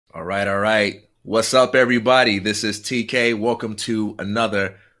All right, all right. What's up, everybody? This is TK. Welcome to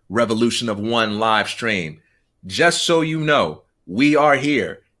another Revolution of One live stream. Just so you know, we are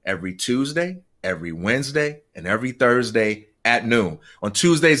here every Tuesday, every Wednesday, and every Thursday at noon. On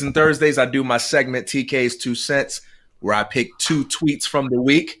Tuesdays and Thursdays, I do my segment TK's 2 cents, where I pick 2 tweets from the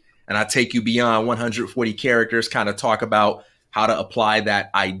week and I take you beyond 140 characters, kind of talk about how to apply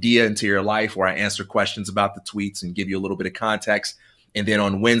that idea into your life, where I answer questions about the tweets and give you a little bit of context. And then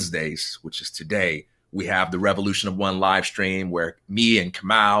on Wednesdays, which is today, we have the Revolution of One live stream where me and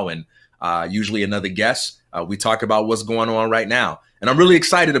Kamal and usually another guest, we talk about what's going on right now. And I'm really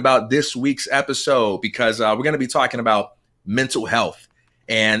excited about this week's episode because we're going to be talking about mental health.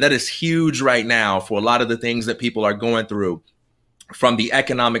 And that is huge right now for a lot of the things that people are going through, from the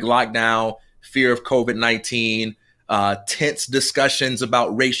economic lockdown, fear of COVID-19, tense discussions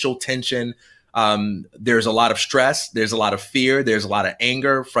about racial tension. There's a lot of stress. There's a lot of fear. There's a lot of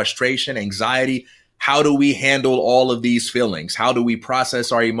anger, frustration, anxiety. How do we handle all of these feelings? How do we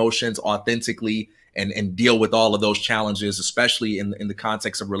process our emotions authentically and deal with all of those challenges, especially in the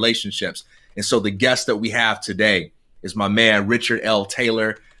context of relationships? And so the guest that we have today is my man, Richard L.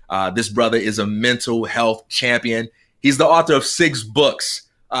 Taylor. This brother is a mental health champion. He's the author of 6 books.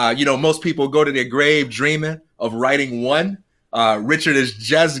 Most people go to their grave dreaming of writing one. Richard is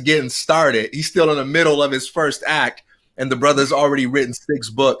just getting started. He's still in the middle of his first act, and the brother's already written 6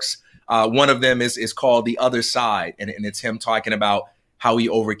 books. One of them is called The Other Side, and it's him talking about how he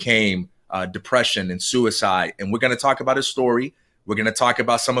overcame depression and suicide. And we're going to talk about his story. We're going to talk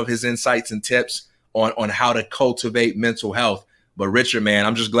about some of his insights and tips on how to cultivate mental health. But Richard, man,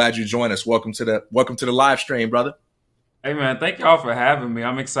 I'm just glad you joined us. Welcome to the live stream, brother. Hey man, thank y'all for having me.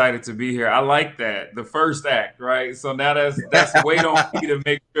 I'm excited to be here. I like that. The first act, right? So now that's weight on me to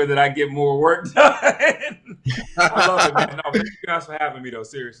make sure that I get more work done. I love it, man. No, thank you guys for having me though,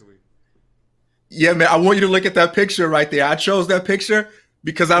 seriously. Yeah, man, I want you to look at that picture right there. I chose that picture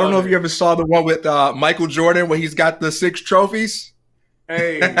because I don't know if you ever saw the one with Michael Jordan where he's got the 6 trophies.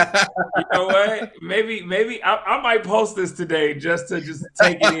 Hey, you know what? Maybe I might post this today just to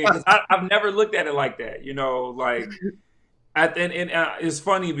take it in, because I've never looked at it like that. It's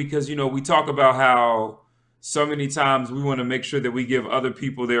funny because we talk about how so many times we want to make sure that we give other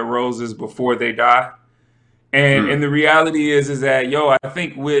people their roses before they die. And the reality is that, I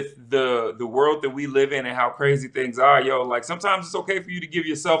think with the world that we live in and how crazy things are, like sometimes it's okay for you to give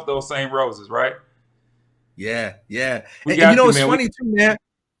yourself those same roses, right? Yeah, yeah. We And got you, it's man. funny too, man.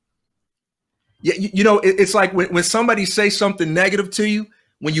 Yeah, it's like when somebody says something negative to you,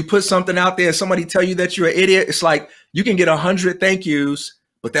 when you put something out there and somebody tell you that you're an idiot, it's like you can get 100 thank yous,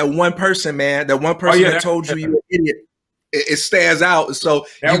 but that one person, man, that told you you're an idiot, it stands out. So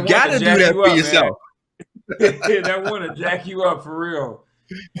you got to do that for yourself. That want to jack you up for real.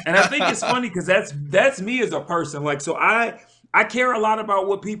 And I think it's funny because that's me as a person. Like, so I care a lot about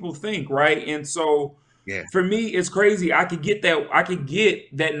what people think, right? And so Yeah. for me, it's crazy. I could get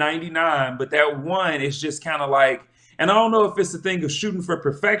that 99, but that one is just kind of like, and I don't know if it's the thing of shooting for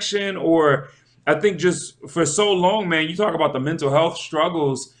perfection, or I think just for so long, man, you talk about the mental health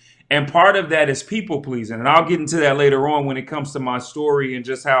struggles, and part of that is people pleasing. And I'll get into that later on when it comes to my story and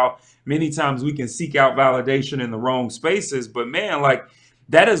just how many times we can seek out validation in the wrong spaces. But man, like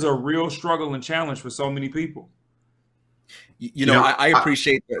that is a real struggle and challenge for so many people. I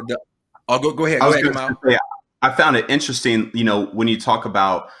appreciate the I'll go ahead. I found it interesting, when you talk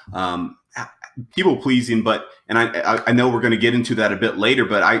about people pleasing, and I know we're going to get into that a bit later,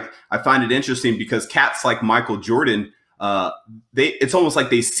 but I find it interesting because cats like Michael Jordan, it's almost like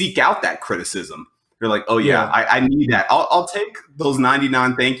they seek out that criticism. They're like, oh yeah, I need that. I'll take those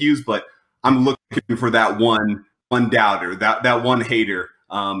 99 thank yous, but I'm looking for that one doubter, that one hater,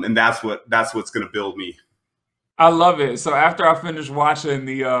 and that's what's going to build me. I love it. So after I finished watching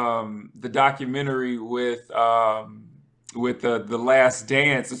the documentary with the Last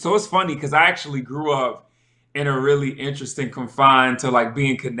Dance, so it's funny because I actually grew up in a really interesting confine to like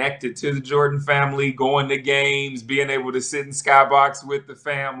being connected to the Jordan family, going to games, being able to sit in Skybox with the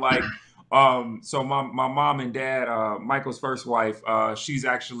fam, like. So my mom and dad, Michael's first wife, she's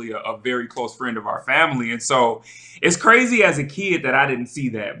actually a very close friend of our family. And so it's crazy as a kid that I didn't see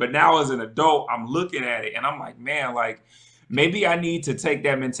that. But now as an adult, I'm looking at it and I'm like, man, like maybe I need to take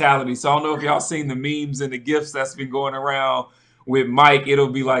that mentality. So I don't know if y'all seen the memes and the gifs that's been going around with Mike. It'll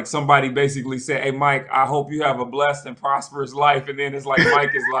be like somebody basically say, hey, Mike, I hope you have a blessed and prosperous life. And then it's like,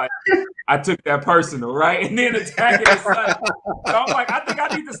 Mike is like, I took that personal, right? And then attacking his son. So I'm like, I think I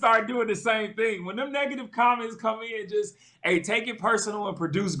need to start doing the same thing. When them negative comments come in, just, hey, take it personal and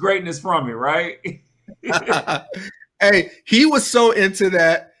produce greatness from it, right? Hey, he was so into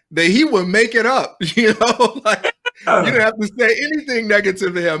that that he would make it up. You know, like you didn't have to say anything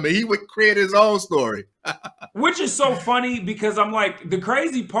negative to him, and he would create his own story. Which is so funny because I'm like, the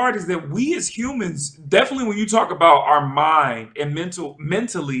crazy part is that we as humans, definitely when you talk about our mind and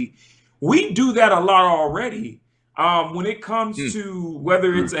mentally, we do that a lot already. When it comes to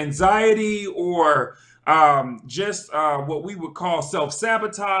whether it's anxiety or just what we would call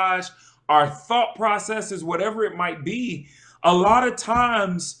self-sabotage, our thought processes, whatever it might be, a lot of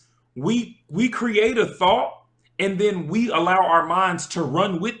times we create a thought and then we allow our minds to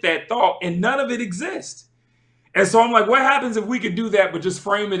run with that thought and none of it exists. And so I'm like, what happens if we could do that, but just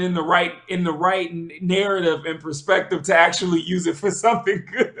frame it in the right narrative and perspective to actually use it for something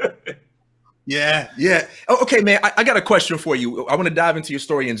good? Yeah. Oh, okay, man. I got a question for you. I want to dive into your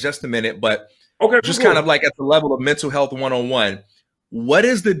story in just a minute, but just kind of like at the level of mental health 101, what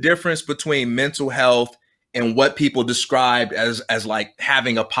is the difference between mental health and what people described as like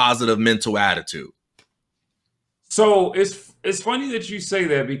having a positive mental attitude? So it's funny that you say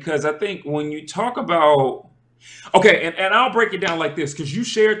that because I think when you talk about okay, and I'll break it down like this because you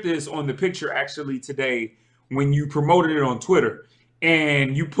shared this on the picture actually today when you promoted it on Twitter,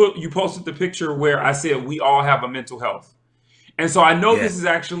 and you posted the picture where I said we all have a mental health, and so I know this is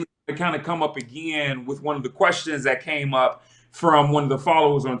actually to kind of come up again with one of the questions that came up from one of the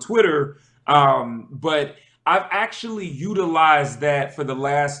followers on Twitter, but I've actually utilized that for the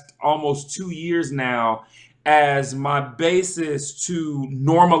last almost 2 years now as my basis to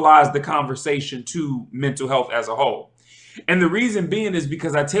normalize the conversation to mental health as a whole. And the reason being is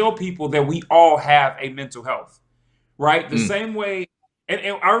because I tell people that we all have a mental health, right? The same way. And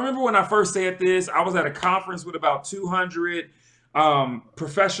I remember when I first said this, I was at a conference with about 200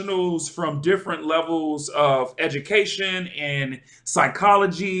 professionals from different levels of education and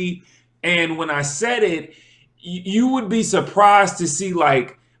psychology. And when I said it, you would be surprised to see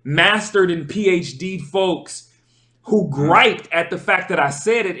like mastered and PhD folks who griped at the fact that I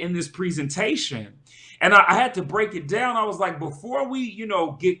said it in this presentation. And I had to break it down. I was like, before we,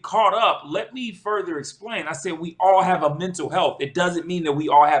 get caught up, let me further explain. I said, we all have a mental health. It doesn't mean that we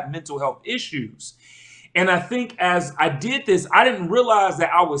all have mental health issues. And I think as I did this, I didn't realize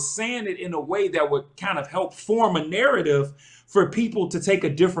that I was saying it in a way that would kind of help form a narrative for people to take a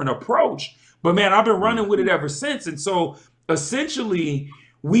different approach. But man, I've been running with it ever since. And so essentially,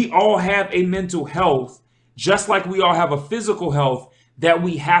 we all have a mental health, just like we all have a physical health that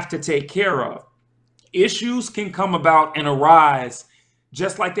we have to take care of. Issues can come about and arise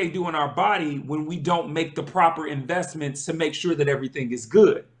just like they do in our body when we don't make the proper investments to make sure that everything is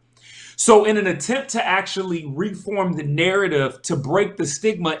good. So in an attempt to actually reform the narrative to break the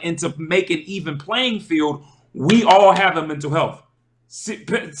stigma and to make an even playing field, we all have a mental health.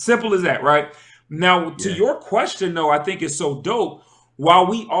 Simple as that, right? Now, to your question, though, I think it's so dope. While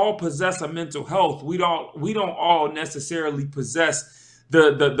we all possess a mental health, we don't all necessarily possess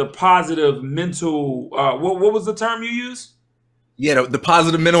the positive mental. What was the term you used? Yeah, the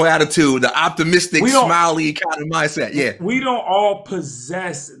positive mental attitude, the optimistic, smiley kind of mindset. Yeah, we don't all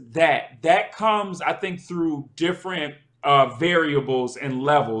possess that. That comes, I think, through different variables and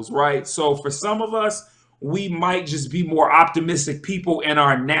levels, right? So for some of us, we might just be more optimistic people in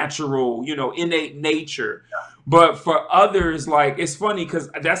our natural, innate nature. But for others, like, it's funny because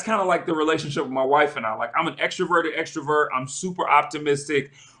that's kind of like the relationship with my wife and I. Like, I'm an extroverted extrovert. I'm super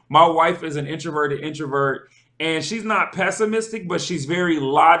optimistic. My wife is an introverted introvert, and she's not pessimistic, but she's very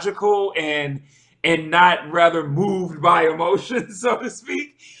logical and not rather moved by emotions, so to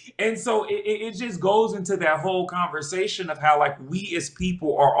speak. And so it just goes into that whole conversation of how like we as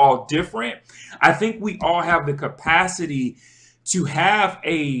people are all different. I think we all have the capacity to have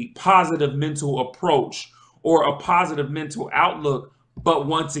a positive mental approach or a positive mental outlook. But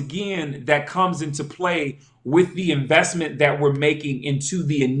once again, that comes into play with the investment that we're making into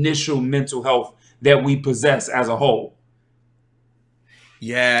the initial mental health that we possess as a whole.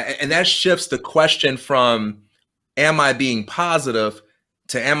 Yeah, and that shifts the question from am I being positive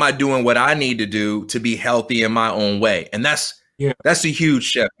to am I doing what I need to do to be healthy in my own way? And that's a huge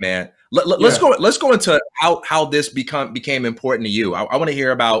shift, man. Let's go into how this became important to you. I want to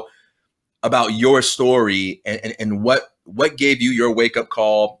hear about your story and what gave you your wake up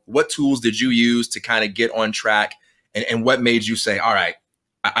call. What tools did you use to kind of get on track, and what made you say, all right,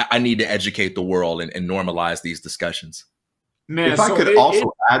 I need to educate the world and normalize these discussions? Man, if I could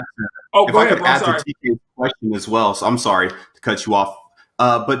also add to TK's question as well. So I'm sorry to cut you off.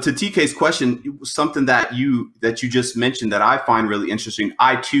 But to TK's question, something that you just mentioned that I find really interesting.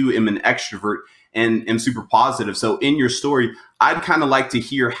 I too am an extrovert and am super positive. So in your story, I'd kind of like to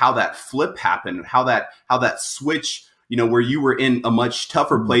hear how that flip happened, how that switch, where you were in a much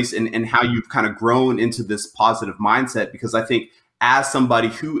tougher place, and how you've kind of grown into this positive mindset. Because I think as somebody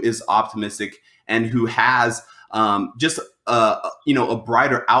who is optimistic and who has just a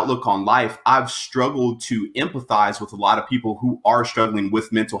brighter outlook on life, I've struggled to empathize with a lot of people who are struggling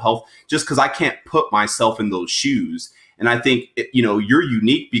with mental health, just because I can't put myself in those shoes. And I think, you're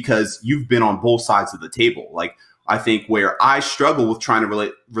unique because you've been on both sides of the table. Like, I think where I struggle with trying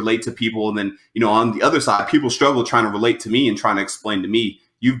to relate to people, and then, on the other side, people struggle trying to relate to me and trying to explain to me.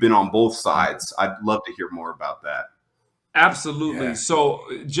 You've been on both sides. I'd love to hear more about that. Absolutely. Yeah. So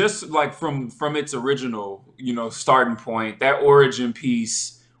just like from its original, starting point, that origin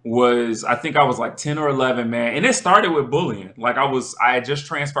piece was, I think I was like 10 or 11, man. And it started with bullying. Like I had just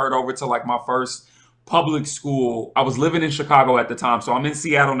transferred over to like my first public school. I was living in Chicago at the time. So I'm in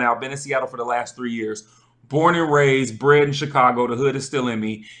Seattle now. Been in Seattle for the last 3 years. Born and raised, bred in Chicago. The hood is still in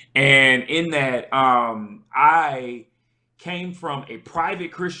me. And in that, I came from a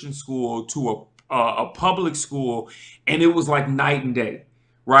private Christian school to a public school, and it was like night and day,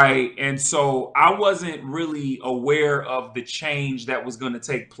 right? And so I wasn't really aware of the change that was going to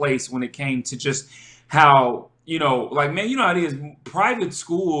take place when it came to just how, like, man, how it is. Private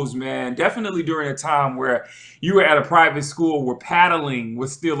schools, man, definitely during a time where you were at a private school where paddling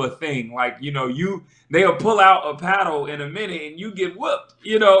was still a thing. Like, they'll pull out a paddle in a minute and you get whooped,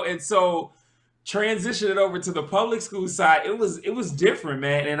 and so transitioning over to the public school side, it was different,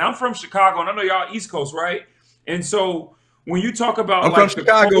 man. And I'm from Chicago, and I know y'all East Coast, right? And so when you talk about, I'm from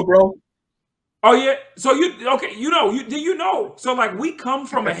Chicago, bro. Oh yeah, so so like we come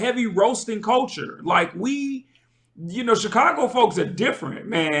from a heavy roasting culture. Like Chicago folks are different,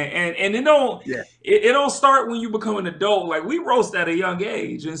 man, and it don't start when you become an adult. Like we roast at a young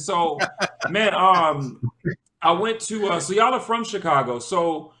age, and so man, I went to so y'all are from Chicago,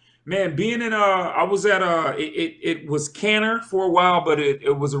 so. Man, being in I was at it was Canner for a while, but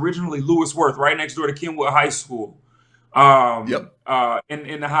it was originally Lewis Worth, right next door to Kenwood High School. In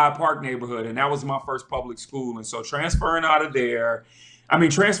the Hyde Park neighborhood, and that was my first public school. And so transferring into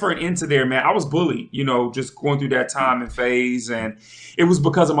there, man, I was bullied, just going through that time and phase, and it was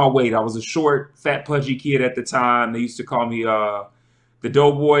because of my weight. I was a short, fat, pudgy kid at the time. They used to call me the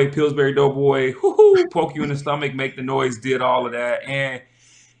Doughboy, Pillsbury Doughboy. Poke you in the stomach, make the noise, did all of that, and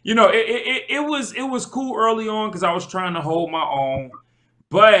it was cool early on because I was trying to hold my own,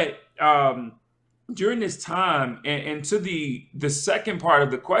 but during this time, and to the second part of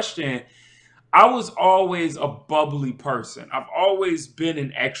the question, I was always a bubbly person. I've always been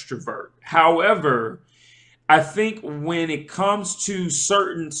an extrovert. However, I think when it comes to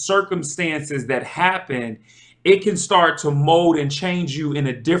certain circumstances that happen, it can start to mold and change you in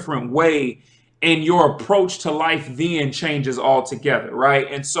a different way. And your approach to life then changes altogether, right?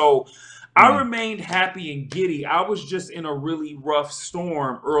 And so I remained happy and giddy. I was just in a really rough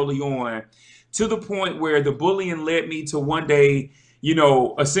storm early on, to the point where the bullying led me to one day,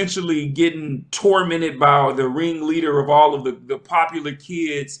 essentially getting tormented by the ringleader of all of the popular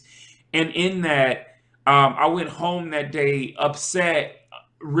kids. And in that, I went home that day upset,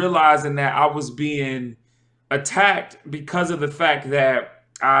 realizing that I was being attacked because of the fact that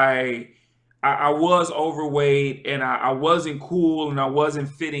I was overweight, and I wasn't cool, and I wasn't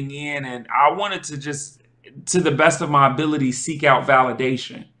fitting in, and I wanted to just, to the best of my ability, seek out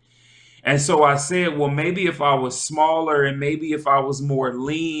validation. And so I said, well, maybe if I was smaller, and maybe if I was more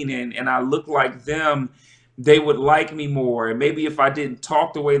lean, and I looked like them, they would like me more. And maybe if I didn't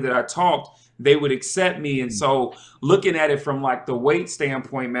talk the way that I talked, they would accept me. And so looking at it from like the weight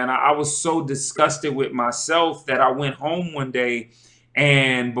standpoint, man, I was so disgusted with myself that I went home one day.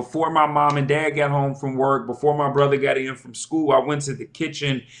 And before my mom and dad got home from work, before my brother got in from school, I went to the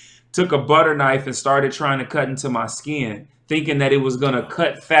kitchen, took a butter knife, and started trying to cut into my skin, thinking that it was going to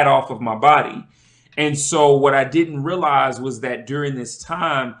cut fat off of my body. And so what I didn't realize was that during this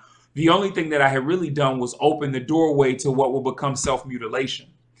time, the only thing that I had really done was open the doorway to what will become self-mutilation.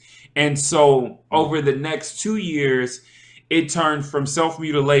 And so over the next 2 years, it turned from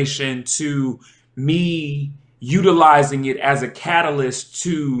self-mutilation to me utilizing it as a catalyst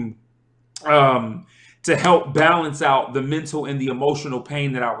to help balance out the mental and the emotional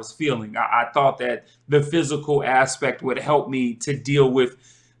pain that I was feeling. I thought that the physical aspect would help me to deal with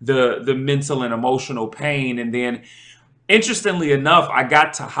the mental and emotional pain. And then, interestingly enough, I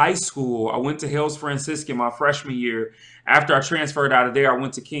got to high school. I went to Hales Franciscan my freshman year. After I transferred out of there, I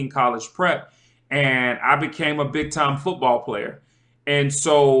went to King College Prep, and I became a big-time football player. And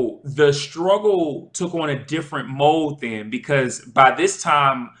so the struggle took on a different mold then, because by this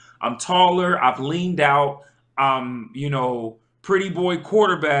time I'm taller, I've leaned out, I'm, pretty boy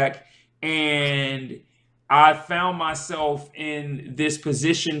quarterback, and I found myself in this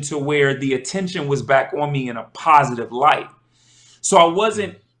position to where the attention was back on me in a positive light. So I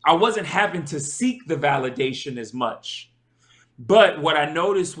wasn't having to seek the validation as much. But what I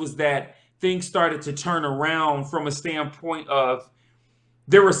noticed was that things started to turn around from a standpoint of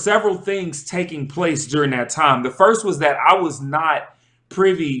there were several things taking place during that time. The first was that I was not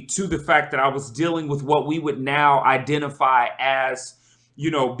privy to the fact that I was dealing with what we would now identify as,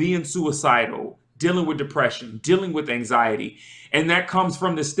 being suicidal, dealing with depression, dealing with anxiety. And that comes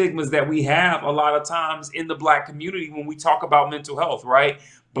from the stigmas that we have a lot of times in the Black community when we talk about mental health, right?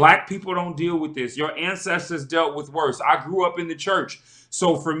 Black people don't deal with this. Your ancestors dealt with worse. I grew up in the church.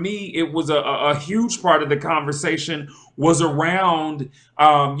 So for me, it was a huge part of the conversation was around,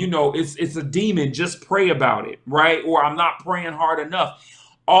 it's a demon, just pray about it, right? Or I'm not praying hard enough.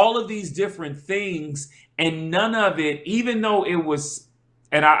 All of these different things, and none of it, even though it was,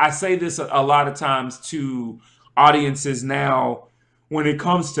 and I say this a lot of times to audiences now, when it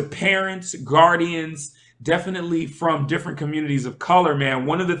comes to parents, guardians, definitely from different communities of color, man,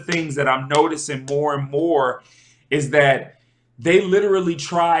 one of the things that I'm noticing more and more is that they literally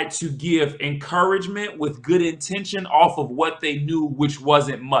tried to give encouragement with good intention off of what they knew, which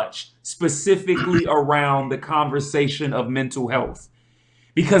wasn't much, specifically around the conversation of mental health,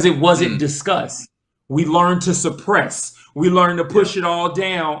 because it wasn't discussed. We learned to suppress. We learned to push it all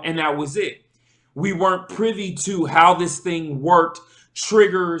down, and that was it. We weren't privy to how this thing worked,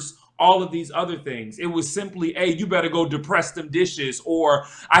 triggers, all of these other things. It was simply, hey, you better go depress them dishes, or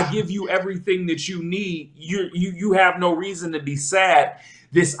I give you everything that you need. You have no reason to be sad.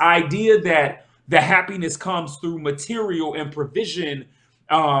 This idea that the happiness comes through material and provision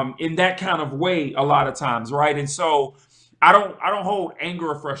in that kind of way a lot of times, right? And so I don't hold anger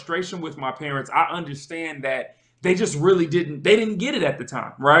or frustration with my parents. I understand that they just really didn't get it at the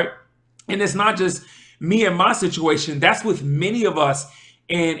time, right? And it's not just me and my situation. That's with many of us.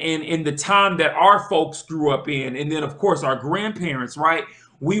 And in the time that our folks grew up in, and then of course our grandparents, right?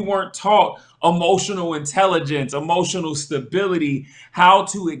 We weren't taught emotional intelligence, emotional stability, how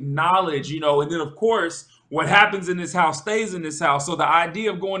to acknowledge, and then of course what happens in this house stays in this house. So the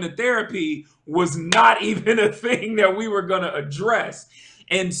idea of going to therapy was not even a thing that we were going to address.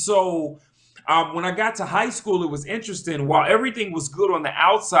 And so when I got to high school, it was interesting. While everything was good on the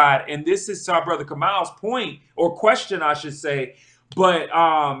outside, and this is to our brother Kamal's point or question, I should say. But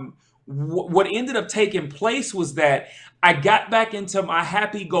what ended up taking place was that I got back into my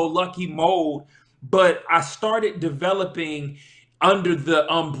happy-go-lucky mode, but I started developing under the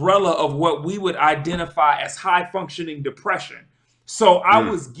umbrella of what we would identify as high-functioning depression. So I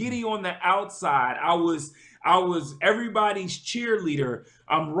was giddy on the outside. I was everybody's cheerleader.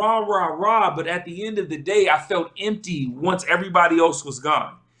 I'm rah, rah, rah. But at the end of the day, I felt empty once everybody else was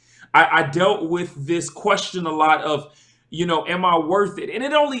gone. I dealt with this question a lot of, am I worth it? And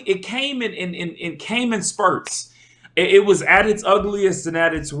it came in spurts. It was at its ugliest and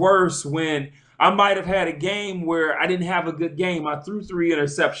at its worst when I might have had a game where I didn't have a good game. I threw 3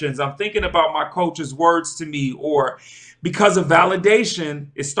 interceptions. I'm thinking about my coach's words to me, or because of validation,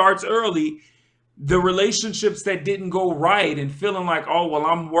 it starts early. The relationships that didn't go right and feeling like, oh, well,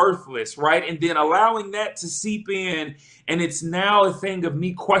 I'm worthless, right? And then allowing that to seep in. And it's now a thing of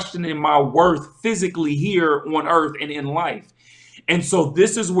me questioning my worth physically here on earth and in life. And so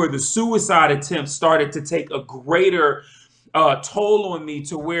this is where the suicide attempts started to take a greater toll on me,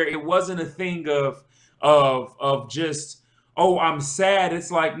 to where it wasn't a thing of just, oh, I'm sad. It's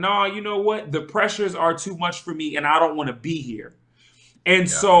like, nah, you know what? The pressures are too much for me and I don't want to be here. And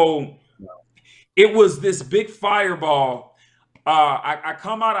so it was this big fireball. I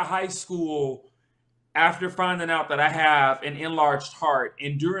come out of high school after finding out that I have an enlarged heart.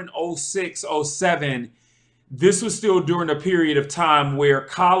 And during 06, 07, this was still during a period of time where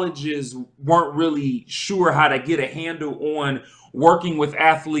colleges weren't really sure how to get a handle on working with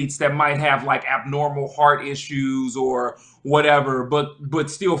athletes that might have like abnormal heart issues or whatever, but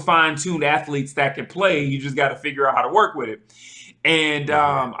still fine-tuned athletes that can play. You just got to figure out how to work with it. And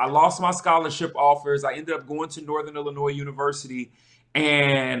I lost my scholarship offers. I ended up going to Northern Illinois University.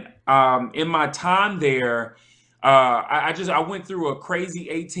 And in my time there, I went through a crazy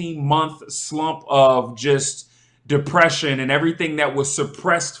 18-month slump of just depression, and everything that was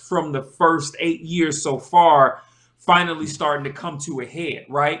suppressed from the first 8 years so far finally starting to come to a head,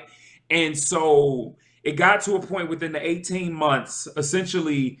 right? And so it got to a point within the 18 months,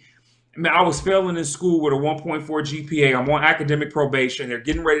 essentially, I was failing in school with a 1.4 GPA. I'm on academic probation. They're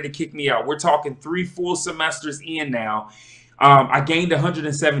getting ready to kick me out. We're talking 3 full semesters in now. I gained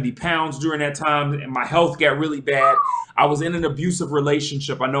 170 pounds during that time, and my health got really bad. I was in an abusive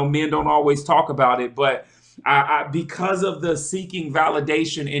relationship. I know men don't always talk about it, but because of the seeking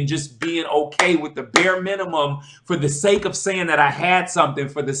validation and just being okay with the bare minimum for the sake of saying that I had something,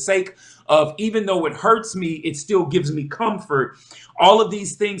 for the sake of, even though it hurts me, it still gives me comfort. All of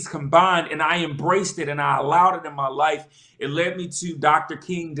these things combined, and I embraced it and I allowed it in my life. It led me to Dr.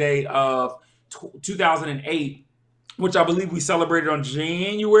 King Day of 2008, which I believe we celebrated on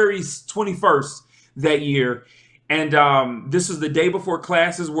January 21st that year. And this was the day before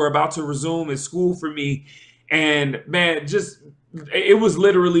classes were about to resume at school for me. And man, it was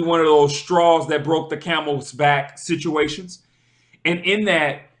literally one of those straws that broke the camel's back situations. And in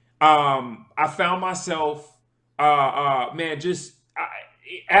that, I found myself, man, just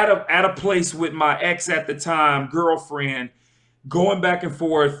at a place with my ex at the time, girlfriend, going back and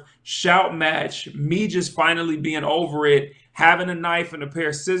forth, shout match, me just finally being over it, having a knife and a pair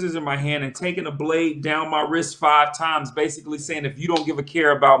of scissors in my hand and taking a blade down my wrist 5 times, basically saying, if you don't give a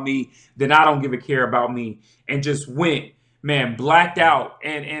care about me, then I don't give a care about me, and just went, man, blacked out.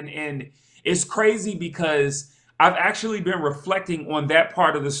 And it's crazy because I've actually been reflecting on that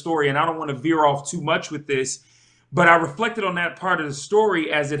part of the story, and I don't want to veer off too much with this, but I reflected on that part of the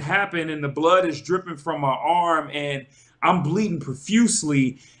story as it happened, and the blood is dripping from my arm, and I'm bleeding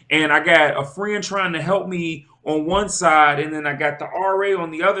profusely, and I got a friend trying to help me on one side, and then I got the RA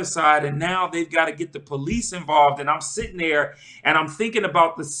on the other side, and now they've got to get the police involved, and I'm sitting there, and I'm thinking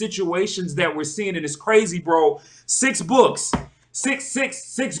about the situations that we're seeing, and it's crazy, bro. 6 books,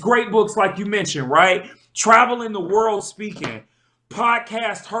 six great books, like you mentioned, right? Traveling the world speaking.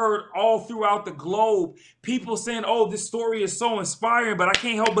 Podcast heard all throughout the globe, people saying, oh, this story is so inspiring, but I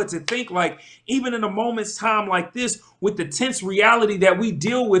can't help but to think, like, even in a moment's time like this, with the tense reality that we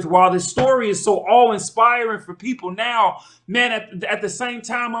deal with, while this story is so awe-inspiring for people now, man, at the same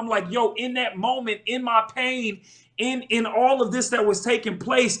time, I'm like, yo, in that moment, in my pain, in all of this that was taking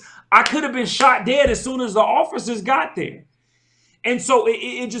place, I could have been shot dead as soon as the officers got there. And so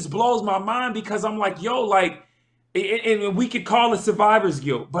it just blows my mind, because I'm like, yo, like, and we could call it survivor's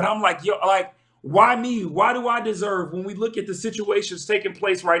guilt, but I'm like, yo, like, why me? Why do I deserve, when we look at the situations taking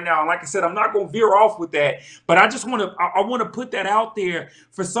place right now? And like I said, I'm not going to veer off with that, but I just want to, I want to put that out there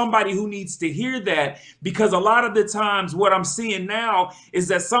for somebody who needs to hear that, because a lot of the times what I'm seeing now is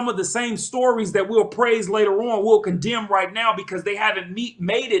that some of the same stories that we'll praise later on, we'll condemn right now, because they haven't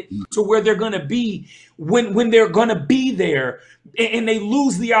made it to where they're going to be when they're going to be there, and they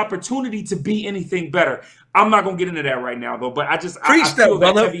lose the opportunity to be anything better. I'm not gonna get into that right now, though. But I just preach I feel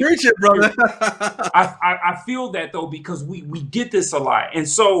that, brother. Preach it, brother. I feel that, though, because we get this a lot, and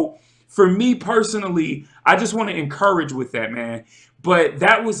so for me personally, I just want to encourage with that, man. But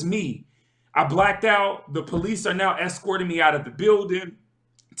that was me. I blacked out. The police are now escorting me out of the building,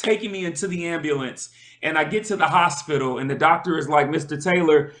 taking me into the ambulance, and I get to the hospital, and the doctor is like, Mr.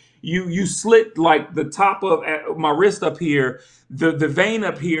 Taylor, you slit like the top of my wrist up here, the vein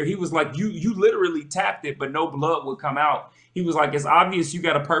up here. He was like, you literally tapped it, but no blood would come out. He was like, it's obvious you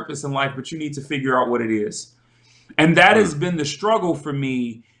got a purpose in life, but you need to figure out what it is. And that has been the struggle for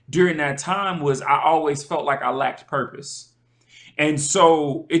me during that time, was I always felt like I lacked purpose. And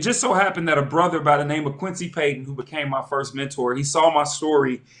so it just so happened that a brother by the name of Quincy Payton, who became my first mentor, he saw my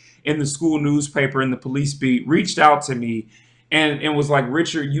story in the school newspaper, in the police beat, reached out to me and was like,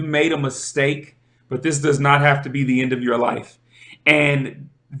 Richard, you made a mistake, but this does not have to be the end of your life. And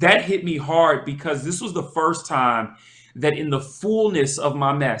that hit me hard, because this was the first time that in the fullness of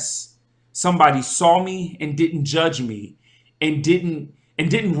my mess, somebody saw me and didn't judge me and didn't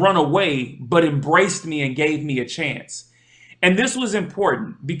run away, but embraced me and gave me a chance. And this was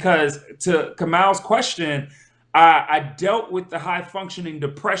important, because to Kamal's question, I dealt with the high functioning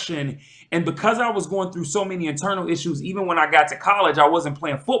depression. And because I was going through so many internal issues, even when I got to college, I wasn't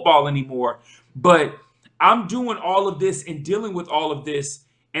playing football anymore. But I'm doing all of this and dealing with all of this.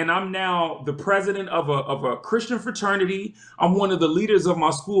 And I'm now the president of a Christian fraternity. I'm one of the leaders of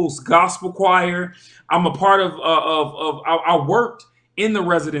my school's gospel choir. I'm a part of I worked in the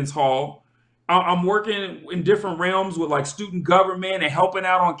residence hall. I'm working in different realms with like student government and helping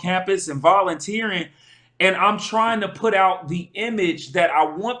out on campus and volunteering. And I'm trying to put out the image that I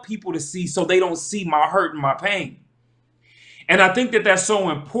want people to see, so they don't see my hurt and my pain. And I think that that's so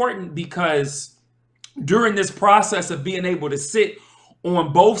important, because during this process of being able to sit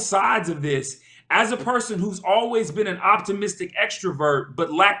on both sides of this, as a person who's always been an optimistic extrovert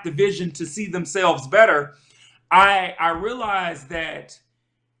but lacked the vision to see themselves better, I realized that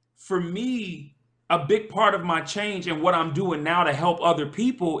for me, a big part of my change and what I'm doing now to help other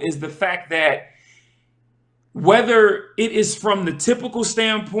people is the fact that whether it is from the typical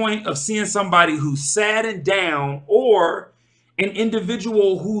standpoint of seeing somebody who's sad and down, or an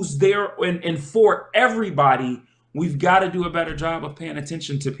individual who's there and for everybody, we've got to do a better job of paying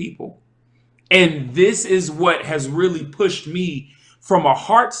attention to people. And this is what has really pushed me from a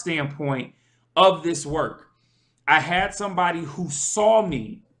heart standpoint of this work. I had somebody who saw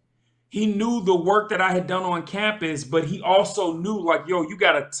me. He knew the work that I had done on campus, but he also knew, like, yo, you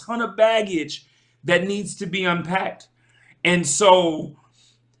got a ton of baggage that needs to be unpacked. And so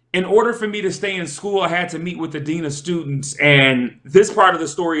in order for me to stay in school, I had to meet with the dean of students. And this part of the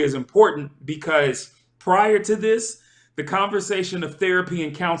story is important because prior to this, the conversation of therapy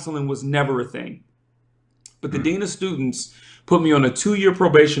and counseling was never a thing. But the dean of students put me on a 2-year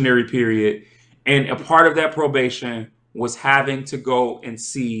probationary period. And a part of that probation was having to go and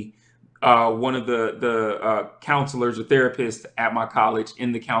see one of the counselors or therapists at my college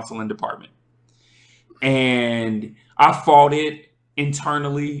in the counseling department. And I fought it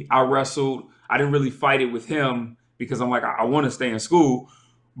internally. I wrestled. I didn't really fight it with him because I'm like, I want to stay in school.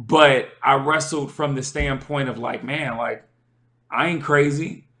 But I wrestled from the standpoint of like, man, like, I ain't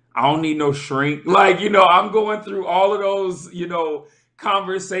crazy. I don't need no shrink. Like, I'm going through all of those,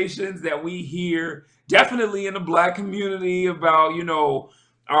 conversations that we hear definitely in the Black community about,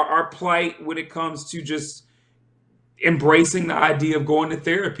 our plight when it comes to just embracing the idea of going to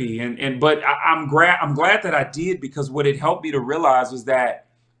therapy. But I'm glad that I did, because what it helped me to realize was that,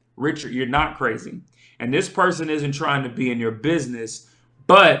 Richard, you're not crazy. And this person isn't trying to be in your business,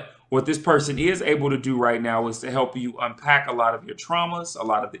 but what this person is able to do right now is to help you unpack a lot of your traumas, a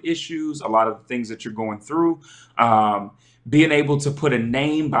lot of the issues, a lot of the things that you're going through. Being able to put a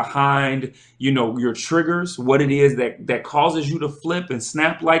name behind, your triggers, what it is that causes you to flip and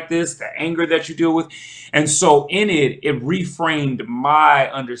snap like this, the anger that you deal with. And so in it reframed my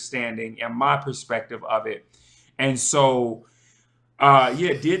understanding and my perspective of it. And so,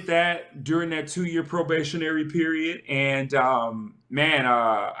 did that during that 2-year probationary period. And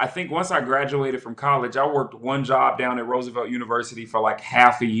I think once I graduated from college, I worked one job down at Roosevelt University for like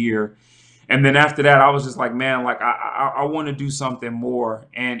half a year. And then after that, I was just like, man, like I want to do something more.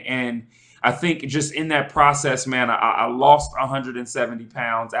 And I think just in that process, man, I lost 170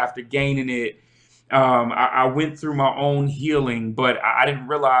 pounds after gaining it. I went through my own healing, but I didn't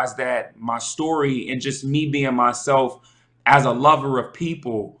realize that my story and just me being myself as a lover of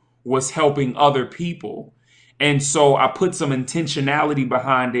people was helping other people. And so I put some intentionality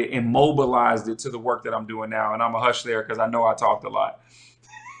behind it and mobilized it to the work that I'm doing now. And I'm a hush there because I know I talked a lot.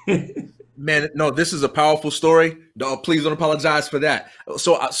 Man, no, this is a powerful story. No, please don't apologize for that.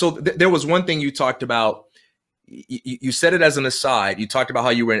 So there was one thing you talked about. You said it as an aside. You talked about how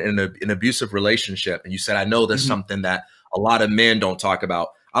you were in an abusive relationship. And you said, I know there's something that a lot of men don't talk about.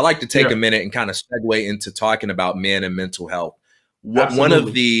 I like to take a minute and kind of segue into talking about men and mental health. One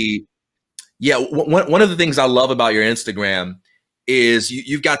of the things I love about your Instagram is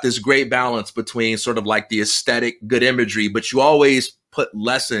you've got this great balance between sort of like the aesthetic, good imagery, but you always put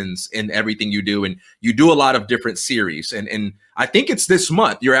lessons in everything you do. And you do a lot of different series. And I think it's this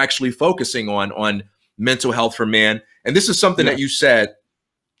month you're actually focusing on mental health for men. And this is something that you said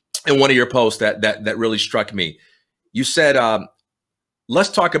in one of your posts that really struck me. You said, let's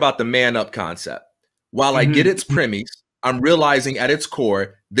talk about the man up concept. While I get its premise, I'm realizing at its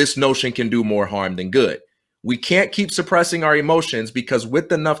core, this notion can do more harm than good. We can't keep suppressing our emotions because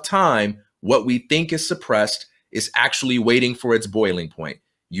with enough time, what we think is suppressed is actually waiting for its boiling point.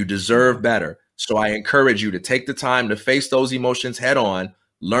 You deserve better. So I encourage you to take the time to face those emotions head on,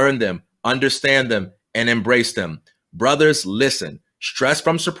 learn them, understand them, and embrace them. Brothers, listen. Stress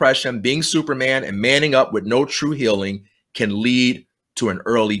from suppression, being Superman, and manning up with no true healing can lead to an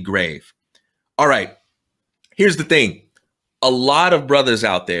early grave. All right, here's the thing. A lot of brothers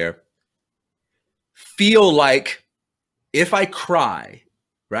out there feel like if I cry,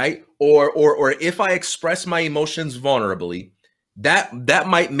 right, or if I express my emotions vulnerably, that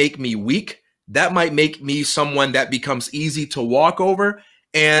might make me weak. That might make me someone that becomes easy to walk over.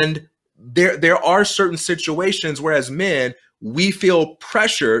 And there are certain situations where as men, we feel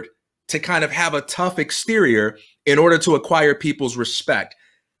pressured to kind of have a tough exterior in order to acquire people's respect.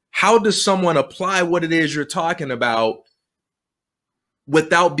 How does someone apply what it is you're talking about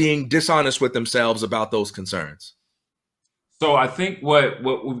without being dishonest with themselves about those concerns? So I think what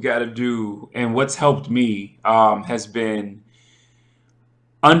we've got to do, and what's helped me, has been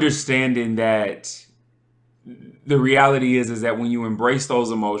understanding that the reality is that when you embrace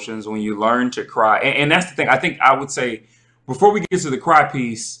those emotions, when you learn to cry, and that's the thing. I think I would say before we get to the cry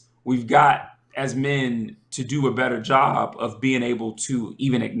piece, we've got as men to do a better job of being able to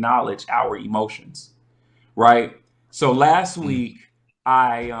even acknowledge our emotions, right? So last week,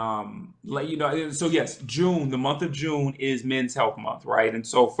 I let you know. So yes, June, the month of June is Men's Health Month, right? And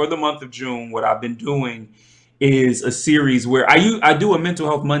so for the month of June, what I've been doing is a series where I do a Mental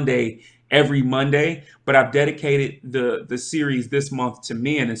Health Monday every Monday, but I've dedicated the series this month to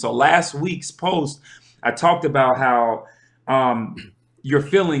men. And so last week's post, I talked about how your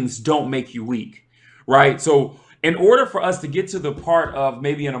feelings don't make you weak, right? So in order for us to get to the part of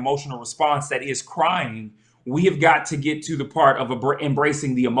maybe an emotional response that is crying, we have got to get to the part of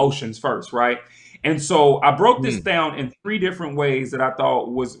embracing the emotions first, right? And so I broke this down in three different ways that I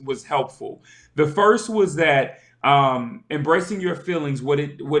thought was helpful. The first was that embracing your feelings, what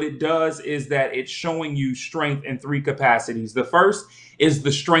it does is that it's showing you strength in three capacities. The first is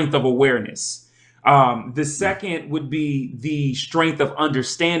the strength of awareness. The second would be the strength of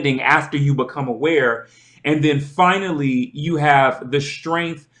understanding after you become aware. And then finally, you have the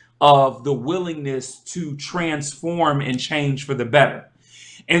strength of the willingness to transform and change for the better.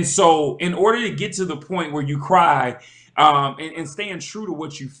 And so, in order to get to the point where you cry and staying true to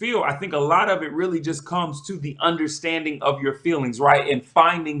what you feel, I think a lot of it really just comes to the understanding of your feelings, right? And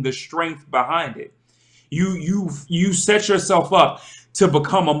finding the strength behind it. You set yourself up to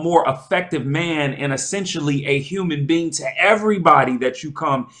become a more effective man and essentially a human being to everybody that you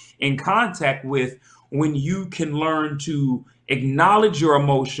come in contact with when you can learn to acknowledge your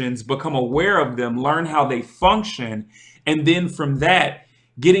emotions, become aware of them, learn how they function, and then from that,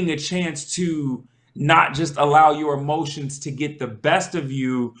 getting a chance to not just allow your emotions to get the best of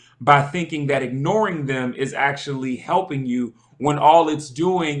you by thinking that ignoring them is actually helping you, when all it's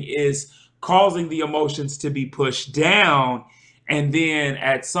doing is causing the emotions to be pushed down. And then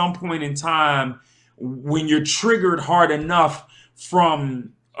at some point in time, when you're triggered hard enough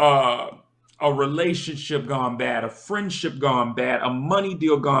from a relationship gone bad, a friendship gone bad, a money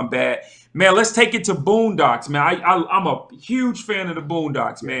deal gone bad, man, let's take it to Boondocks, man. I'm a huge fan of the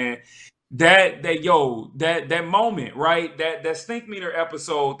Boondocks, man. That moment, right? That Stink Meter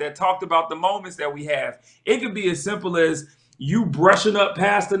episode that talked about the moments that we have. It could be as simple as you brushing up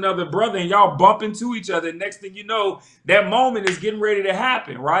past another brother and y'all bump into each other. Next thing you know, that moment is getting ready to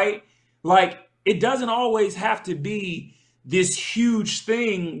happen, right? Like, it doesn't always have to be this huge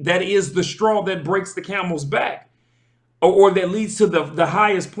thing that is the straw that breaks the camel's back, or that leads to the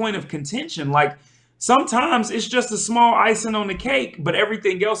highest point of contention. Like, sometimes it's just a small icing on the cake, but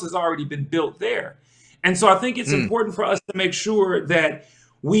everything else has already been built there. And so I think it's important for us to make sure that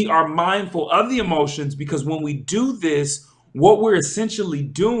we are mindful of the emotions, because when we do this, what we're essentially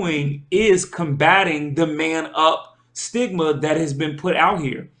doing is combating the man up stigma that has been put out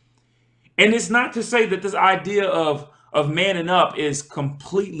here. And it's not to say that this idea of manning up is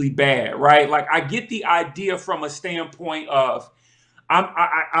completely bad, right? Like, I get the idea from a standpoint of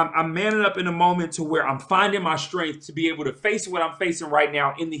I'm manning up in a moment to where I'm finding my strength to be able to face what I'm facing right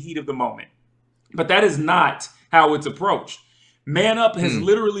now in the heat of the moment. But that is not how it's approached. Man up has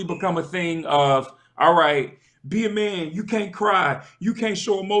literally become a thing of, all right, be a man. You can't cry. You can't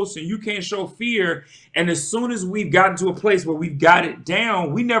show emotion. You can't show fear. And as soon as we've gotten to a place where we've got it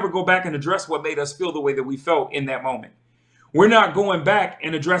down, we never go back and address what made us feel the way that we felt in that moment. We're not going back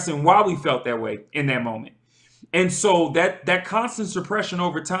and addressing why we felt that way in that moment. And so that constant suppression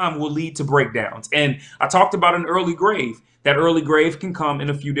over time will lead to breakdowns. And I talked about an early grave. That early grave can come in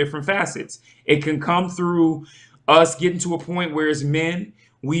a few different facets. It can come through us getting to a point where, as men,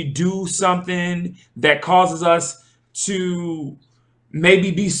 we do something that causes us to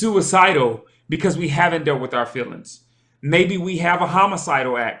maybe be suicidal because we haven't dealt with our feelings. Maybe we have a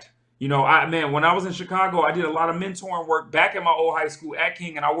homicidal act. You know, when I was in Chicago, I did a lot of mentoring work back at my old high school at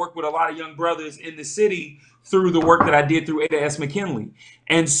King, and I worked with a lot of young brothers in the city through the work that I did through Ada S. McKinley.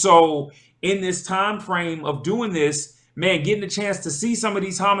 And so in this time frame of doing this, man, getting a chance to see some of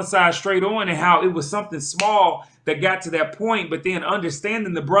these homicides straight on and how it was something small that got to that point, but then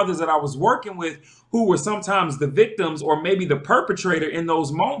understanding the brothers that I was working with who were sometimes the victims or maybe the perpetrator in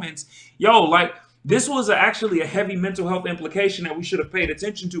those moments, like, this was actually a heavy mental health implication that we should have paid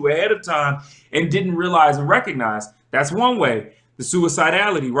attention to ahead of time and didn't realize and recognize. That's one way. The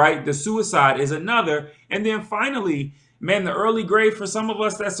suicidality, right? The suicide is another. And then finally, man, the early grave for some of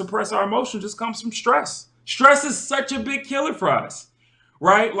us that suppress our emotions just comes from stress. Stress is such a big killer for us,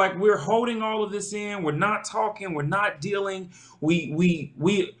 right? Like, we're holding all of this in. We're not talking. We're not dealing. We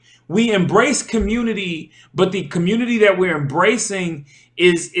embrace community, but the community that we're embracing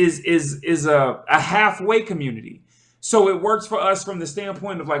is a halfway community. So it works for us from the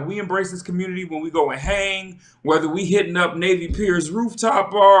standpoint of, like, we embrace this community when we go and hang, whether we hitting up Navy Pier's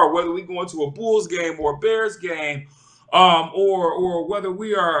rooftop bar, or whether we going to a Bulls game or a Bears game, or whether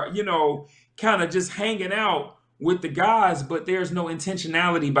we are, kind of just hanging out with the guys, but there's no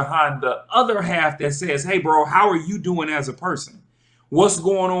intentionality behind the other half that says, hey, bro, how are you doing as a person? What's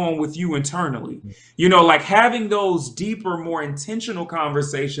going on with you internally? You know, like having those deeper, more intentional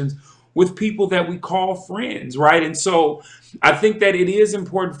conversations with people that we call friends, right? And so I think that it is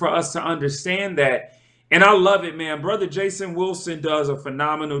important for us to understand that. And I love it, man. Brother Jason Wilson does a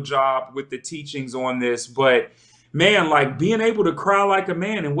phenomenal job with the teachings on this. But man, like being able to cry like a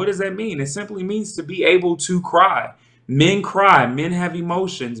man. And what does that mean? It simply means to be able to cry. Men cry, men have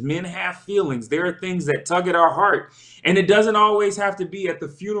emotions, men have feelings. There are things that tug at our heart. And it doesn't always have to be at the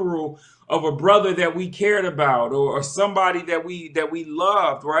funeral of a brother that we cared about or somebody that we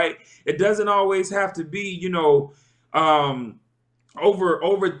loved, right? It doesn't always have to be, you know,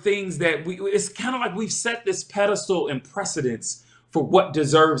 over things that it's kind of like we've set this pedestal and precedence for what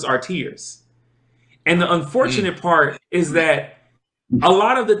deserves our tears. And the unfortunate part is that a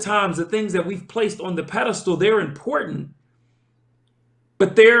lot of the times the things that we've placed on the pedestal, they're important,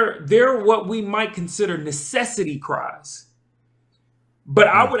 but they're what we might consider necessity cries. But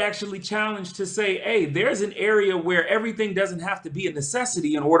I would actually challenge to say, hey, there's an area where everything doesn't have to be a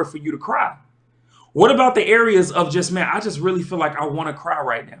necessity in order for you to cry. What about the areas of just, man, I just really feel like I want to cry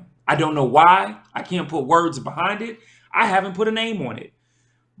right now. I don't know why. I can't put words behind it. I haven't put a name on it.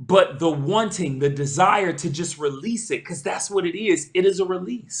 But the wanting, the desire to just release it, because that's what it is. It is a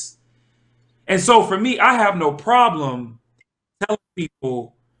release. And so for me, I have no problem telling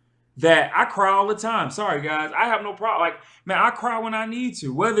people that I cry all the time. Sorry, guys. I have no problem. Like, man, I cry when I need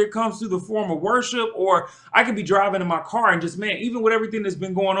to, whether it comes through the form of worship or I could be driving in my car and just, man, even with everything that's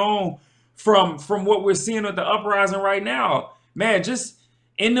been going on from what we're seeing at the uprising right now, man, just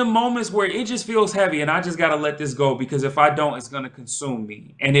in the moments where it just feels heavy and I just got to let this go, because if I don't, it's going to consume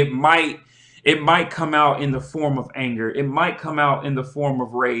me. And it might come out in the form of anger. It might come out in the form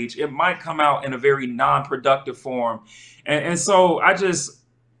of rage. It might come out in a very non-productive form. And so I just,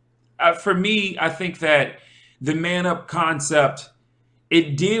 for me, I think that the man up concept,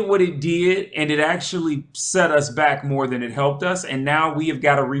 it did what it did, and it actually set us back more than it helped us. And now we have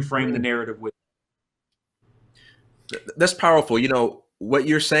got to reframe the narrative with it. That's powerful. You know, what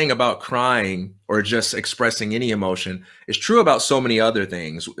you're saying about crying or just expressing any emotion is true about so many other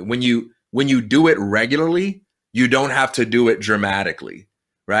things. When you do it regularly, you don't have to do it dramatically,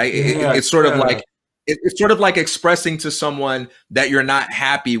 right? It's sort of like, it's sort of like expressing to someone that you're not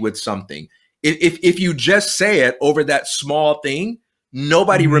happy with something. If you just say it over that small thing,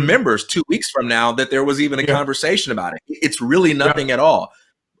 nobody remembers 2 weeks from now that there was even a conversation about it. It's really nothing at all.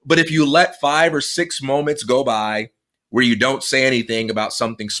 But if you let 5 or 6 moments go by where you don't say anything about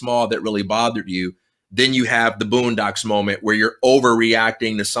something small that really bothered you, then you have the Boondocks moment where you're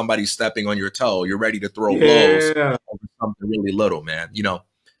overreacting to somebody stepping on your toe. You're ready to throw blows over something really little, man. You know,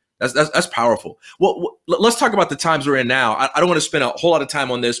 that's powerful. Well, let's talk about the times we're in now. I don't want to spend a whole lot of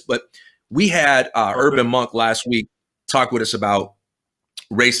time on this, but we had Urban Monk last week talk with us about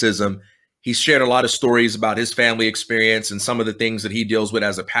racism. He shared a lot of stories about his family experience and some of the things that he deals with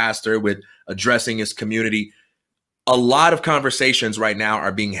as a pastor with addressing his community. A lot of conversations right now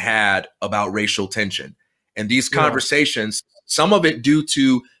are being had about racial tension. And these conversations, some of it due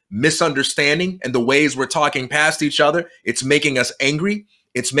to misunderstanding and the ways we're talking past each other, it's making us angry.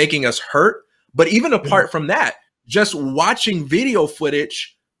 It's making us hurt. But even apart from that, just watching video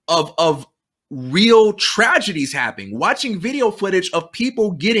footage of real tragedies happening, watching video footage of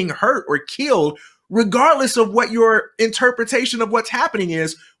people getting hurt or killed, regardless of what your interpretation of what's happening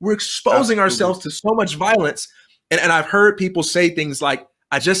is, we're exposing ourselves to so much violence. And I've heard people say things like,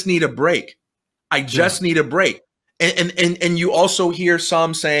 I just need a break. I just need a break. And you also hear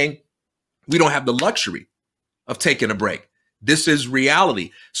some saying, we don't have the luxury of taking a break. This is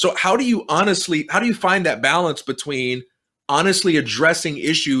reality. So how do you find that balance between honestly addressing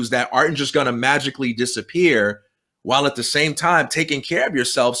issues that aren't just going to magically disappear, while at the same time taking care of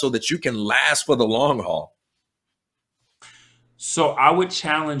yourself so that you can last for the long haul? So I would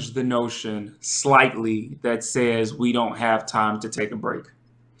challenge the notion slightly that says we don't have time to take a break.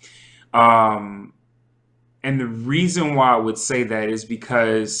 And the reason why I would say that is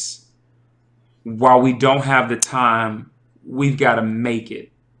because while we don't have the time, we've got to make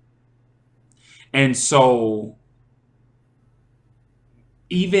it. And so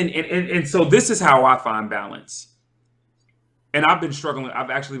so this is how I find balance. And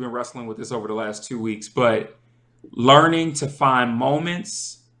I've actually been wrestling with this over the last 2 weeks, but learning to find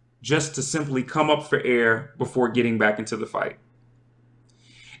moments just to simply come up for air before getting back into the fight.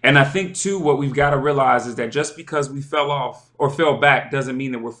 And I think too, what we've got to realize is that just because we fell off or fell back doesn't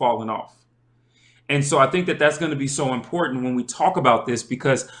mean that we're falling off. And so I think that that's going to be so important when we talk about this,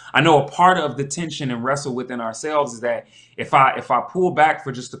 because I know a part of the tension and wrestle within ourselves is that if I pull back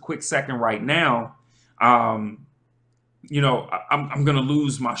for just a quick second right now, I'm going to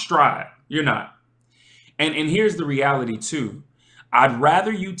lose my stride. You're not. And here's the reality too. I'd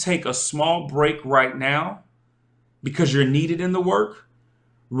rather you take a small break right now because you're needed in the work,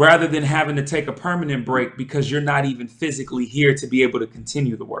 rather than having to take a permanent break because you're not even physically here to be able to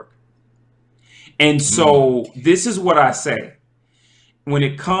continue the work. And so this is what I say when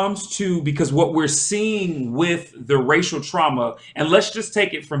it comes to, because what we're seeing with the racial trauma, and let's just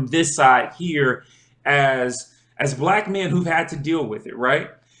take it from this side here as Black men who've had to deal with it, right?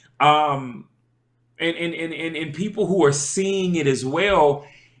 And people who are seeing it as well,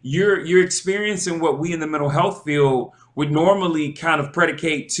 you're experiencing what we in the mental health field would normally kind of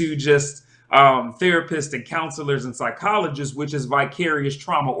predicate to just therapists and counselors and psychologists, which is vicarious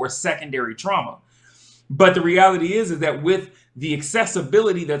trauma or secondary trauma. But the reality is that with the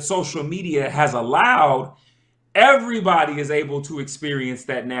accessibility that social media has allowed, everybody is able to experience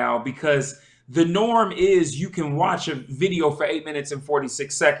that now, because the norm is you can watch a video for 8 minutes and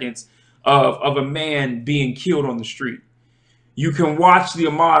 46 seconds of a man being killed on the street. You can watch the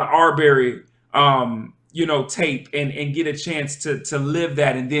Ahmaud Arbery tape and get a chance to live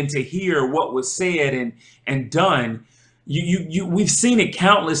that, and then to hear what was said and done. We've seen it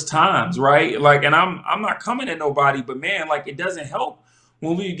countless times, right? Like, and I'm not coming at nobody, but man, like, it doesn't help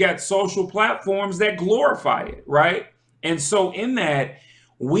when we got social platforms that glorify it, right? And so in that,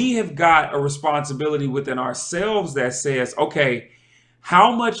 we have got a responsibility within ourselves that says, okay,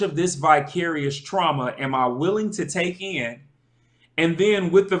 how much of this vicarious trauma am I willing to take in? And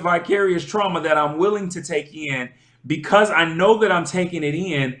then with the vicarious trauma that I'm willing to take in, because I know that I'm taking it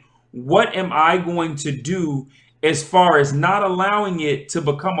in, what am I going to do as far as not allowing it to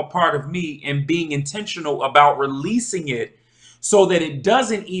become a part of me and being intentional about releasing it so that it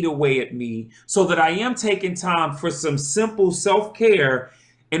doesn't eat away at me, so that I am taking time for some simple self-care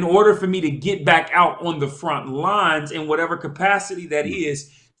in order for me to get back out on the front lines in whatever capacity that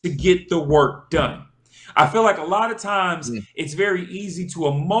is to get the work done. I feel like a lot of times it's very easy to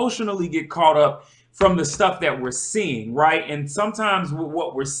emotionally get caught up from the stuff that we're seeing, right? And sometimes with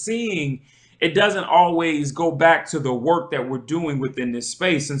what we're seeing, it doesn't always go back to the work that we're doing within this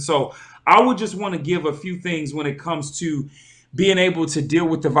space. And so I would just want to give a few things when it comes to being able to deal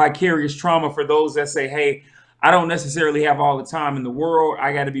with the vicarious trauma for those that say, hey, I don't necessarily have all the time in the world.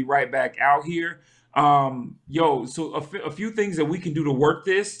 I got to be right back out here. So a few things that we can do to work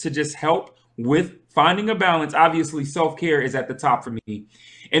this to just help with finding a balance. Obviously, self-care is at the top for me.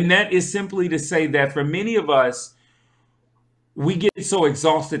 And that is simply to say that for many of us, we get so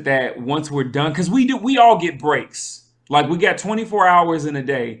exhausted that once we're done, because we all get breaks. Like, we got 24 hours in a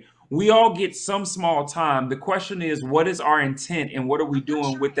day. We all get some small time. The question is, what is our intent and what are we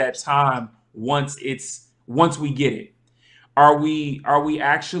doing with that time once we get it? Are we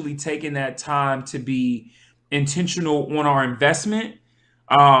actually taking that time to be intentional on our investment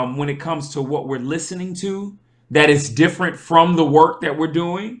when it comes to what we're listening to that is different from the work that we're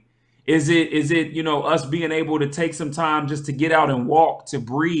doing? Is it us being able to take some time just to get out and walk, to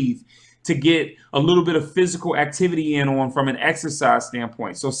breathe, to get a little bit of physical activity in on from an exercise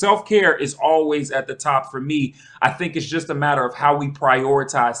standpoint? So self-care is always at the top for me. I think it's just a matter of how we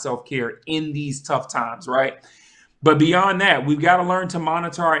prioritize self-care in these tough times, right? But beyond that, we've got to learn to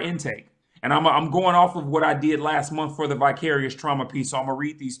monitor our intake. And I'm going off of what I did last month for the vicarious trauma piece. So I'm going to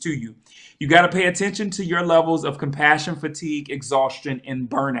read these to you. You got to pay attention to your levels of compassion, fatigue, exhaustion, and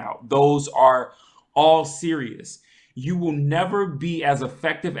burnout. Those are all serious. You will never be as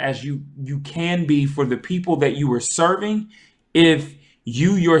effective as you can be for the people that you are serving if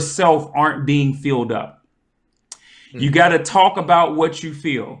you yourself aren't being filled up. You got to talk about what you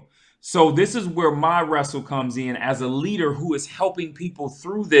feel. So this is where my wrestle comes in as a leader who is helping people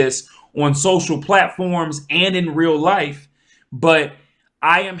through this on social platforms and in real life. But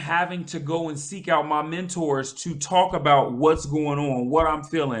I am having to go and seek out my mentors to talk about what's going on, what I'm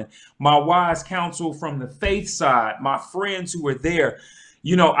feeling, my wise counsel from the faith side, my friends who are there.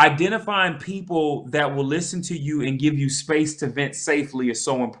 Identifying people that will listen to you and give you space to vent safely is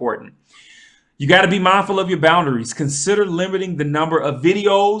so important. You got to be mindful of your boundaries. Consider limiting the number of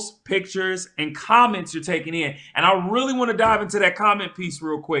videos, pictures, and comments you're taking in. And I really want to dive into that comment piece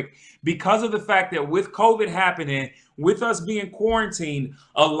real quick, because of the fact that with COVID happening, with us being quarantined,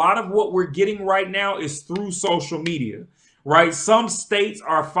 a lot of what we're getting right now is through social media, right? Some states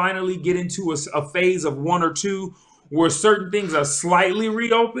are finally getting to a phase of 1 or 2 where certain things are slightly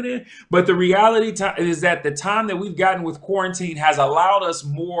reopening. But the reality is that the time that we've gotten with quarantine has allowed us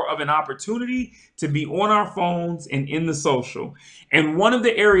more of an opportunity to be on our phones and in the social. And one of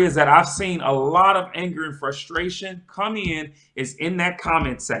the areas that I've seen a lot of anger and frustration come in is in that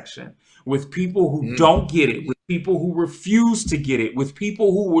comment section, with people who don't get it, with people who refuse to get it, with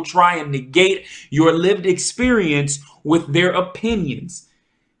people who will try and negate your lived experience with their opinions.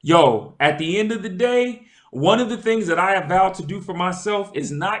 Yo, at the end of the day, one of the things that I have vowed to do for myself is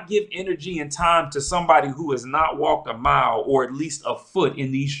not give energy and time to somebody who has not walked a mile or at least a foot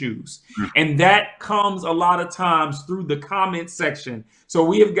in these shoes. And that comes a lot of times through the comment section. So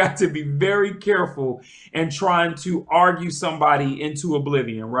we have got to be very careful in trying to argue somebody into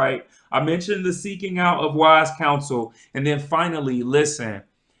oblivion, right? I mentioned the seeking out of wise counsel. And then finally, listen,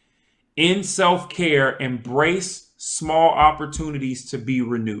 in self-care, embrace small opportunities to be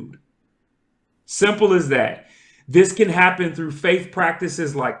renewed. Simple as that. This can happen through faith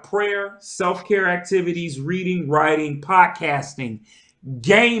practices like prayer, self-care activities, reading, writing, podcasting,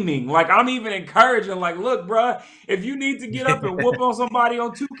 gaming. Like, I'm even encouraging, like, look, bro, if you need to get up and whoop on somebody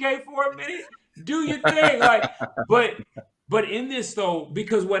on 2K for a minute, do your thing. Like, but in this though,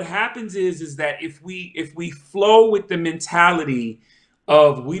 because what happens is that if we flow with the mentality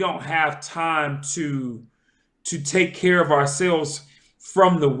of we don't have time to take care of ourselves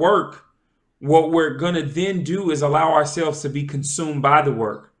from the work, what we're going to then do is allow ourselves to be consumed by the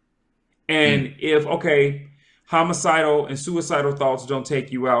work. And if, okay, homicidal and suicidal thoughts don't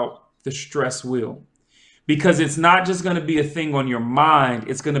take you out, the stress will. Because it's not just going to be a thing on your mind,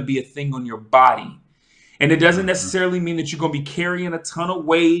 it's going to be a thing on your body. And it doesn't necessarily mean that you're going to be carrying a ton of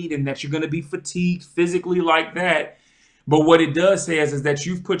weight and that you're going to be fatigued physically like that. But what it does say is that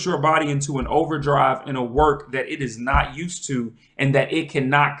you've put your body into an overdrive in a work that it is not used to and that it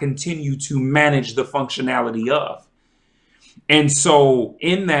cannot continue to manage the functionality of. And so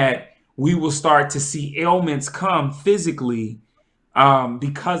in that, we will start to see ailments come physically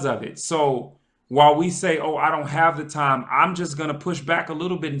because of it. So while we say, oh, I don't have the time, I'm just going to push back a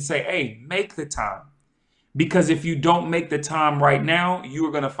little bit and say, hey, make the time. Because if you don't make the time right now, you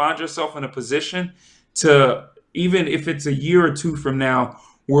are going to find yourself in a position to, even if it's a year or two from now,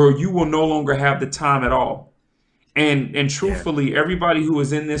 where you will no longer have the time at all. And truthfully, everybody who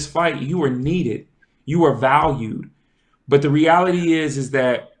is in this fight, you are needed. You are valued. But the reality is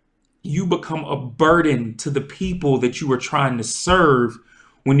that you become a burden to the people that you are trying to serve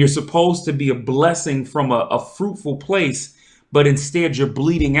when you're supposed to be a blessing from a fruitful place. But instead, you're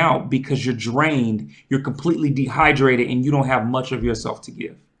bleeding out because you're drained, you're completely dehydrated, and you don't have much of yourself to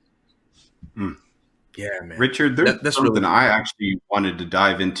give. Yeah, man. Richard, there's something I actually wanted to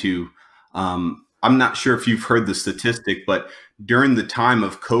dive into. I'm not sure if you've heard the statistic, but during the time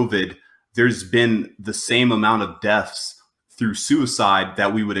of COVID, there's been the same amount of deaths through suicide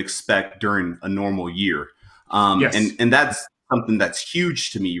that we would expect during a normal year. Yes. And that's something that's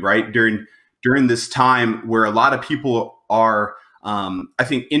huge to me, right? During this time where a lot of people are, I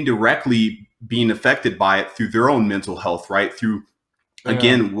think, indirectly being affected by it through their own mental health, right? Through,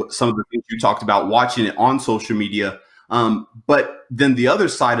 again, some of the things you talked about, watching it on social media. But then the other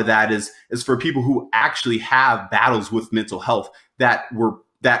side of that is for people who actually have battles with mental health that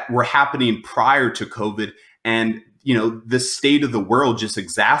were happening prior to COVID. And, you know, the state of the world just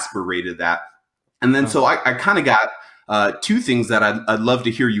exacerbated that. And then so I kind of got two things that I'd love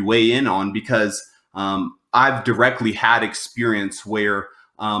to hear you weigh in on, because I've directly had experience where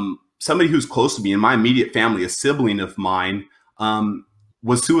somebody who's close to me in my immediate family, a sibling of mine,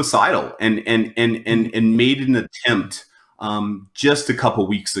 was suicidal and made an attempt just a couple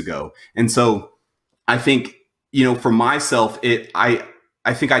weeks ago. And so I think, you know, for myself, I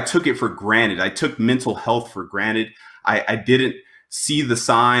think I took it for granted. I took mental health for granted. I didn't see the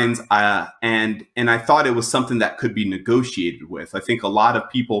signs, and I thought it was something that could be negotiated with. I think a lot of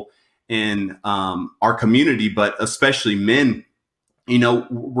people in our community, but especially men, you know,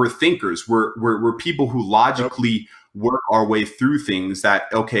 we're thinkers. We're people who logically work our way through things. That,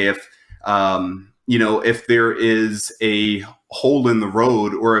 okay, if you know, if there is a hole in the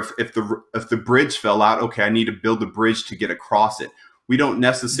road, or if the bridge fell out, okay, I need to build a bridge to get across it. We don't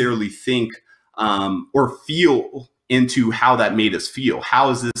necessarily think or feel into how that made us feel. How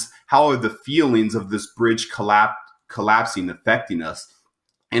are the feelings of this bridge collapsing affecting us?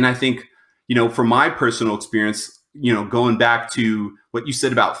 And I think, you know, from my personal experience, you know, going back to what you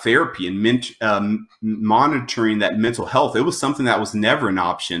said about therapy and monitoring that mental health, it was something that was never an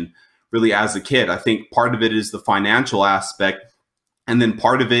option really as a kid. I think part of it is the financial aspect. And then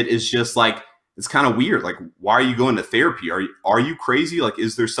part of it is just like, it's kind of weird. Like, why are you going to therapy? Are you crazy? Like,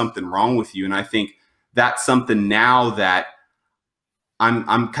 is there something wrong with you? And I think that's something now that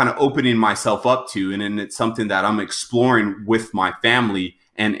I'm kind of opening myself up to, and it's something that I'm exploring with my family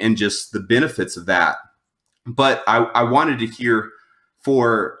and just the benefits of that. But I wanted to hear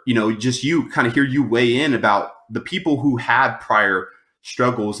for, just you kind of hear you weigh in about the people who had prior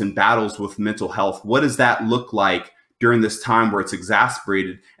struggles and battles with mental health. What does that look like during this time where it's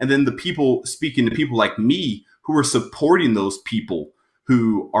exacerbated? And then the people, speaking to people like me who are supporting those people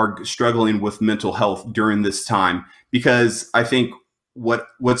who are struggling with mental health during this time, because I think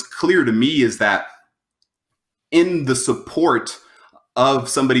what's clear to me is that in the support of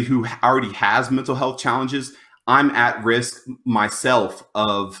somebody who already has mental health challenges, I'm at risk myself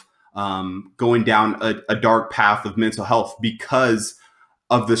of going down a dark path of mental health because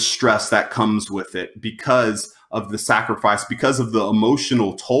of the stress that comes with it, because of the sacrifice, because of the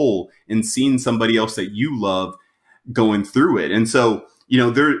emotional toll in seeing somebody else that you love going through it. And so,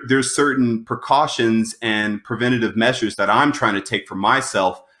 there's certain precautions and preventative measures that I'm trying to take for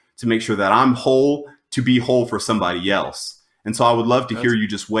myself to make sure that I'm whole to be whole for somebody else. And so I would love to hear you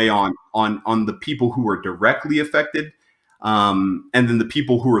just weigh on the people who are directly affected, and then the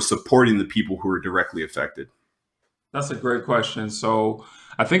people who are supporting the people who are directly affected. That's a great question. So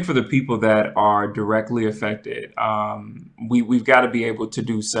I think for the people that are directly affected, we've got to be able to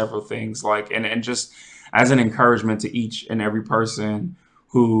do several things, and just as an encouragement to each and every person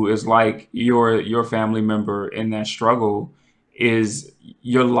who is like your family member in that struggle, is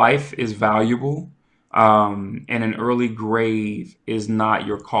your life is valuable. And an early grave is not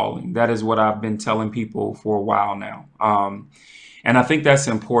your calling. That is what I've been telling people for a while now. And I think that's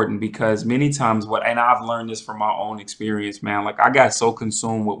important because many times and I've learned this from my own experience, man, like I got so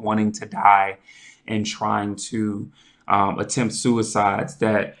consumed with wanting to die and trying to attempt suicides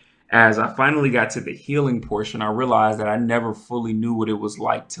that as I finally got to the healing portion, I realized that I never fully knew what it was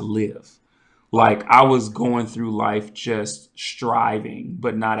like to live. Like I was going through life just striving,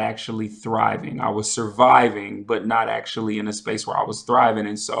 but not actually thriving. I was surviving, but not actually in a space where I was thriving.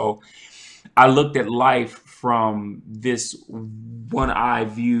 And so I looked at life from this one eye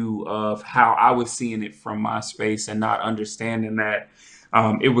view of how I was seeing it from my space and not understanding that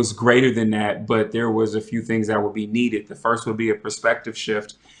it was greater than that, but there was a few things that would be needed. The first would be a perspective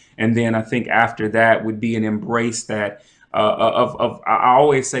shift. And then I think after that would be an embrace that I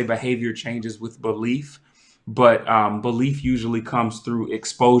always say behavior changes with belief, but belief usually comes through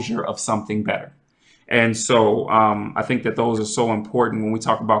exposure of something better. And so I think that those are so important when we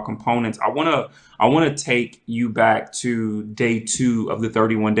talk about components. I want to take you back to day 2 of the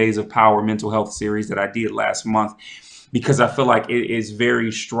 31 Days of Power mental health series that I did last month, because I feel like it is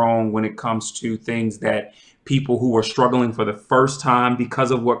very strong when it comes to things that people who are struggling for the first time because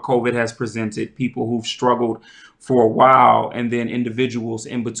of what COVID has presented, people who've struggled for a while, and then individuals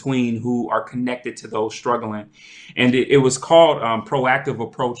in between who are connected to those struggling. And it was called proactive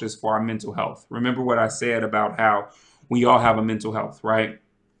approaches for our mental health. Remember what I said about how we all have a mental health, right?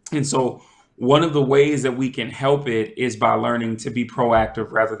 And so one of the ways that we can help it is by learning to be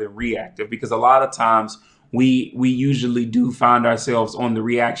proactive rather than reactive, because a lot of times we usually do find ourselves on the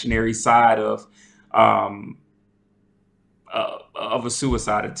reactionary side of a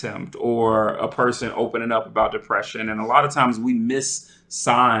suicide attempt or a person opening up about depression. And a lot of times we miss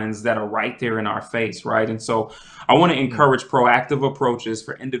signs that are right there in our face, right? And so I want to encourage proactive approaches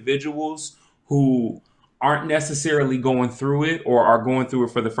for individuals who aren't necessarily going through it or are going through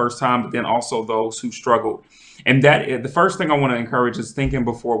it for the first time, but then also those who struggled. And that the first thing I want to encourage is thinking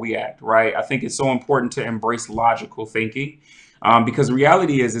before we act, right? I think it's so important to embrace logical thinking. Because the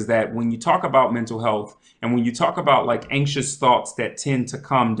reality is that when you talk about mental health and when you talk about like anxious thoughts that tend to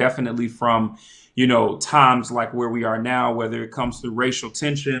come definitely from, times like where we are now, whether it comes through racial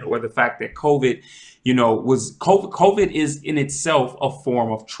tension or the fact that COVID is in itself a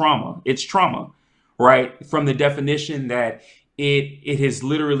form of trauma. It's trauma, right? From the definition that it has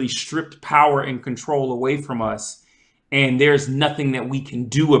literally stripped power and control away from us. And there's nothing that we can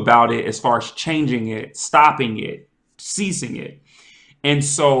do about it as far as changing it, stopping it, ceasing it. And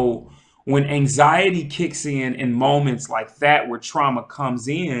so when anxiety kicks in moments like that where trauma comes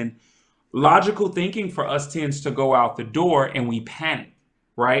in, logical thinking for us tends to go out the door and we panic,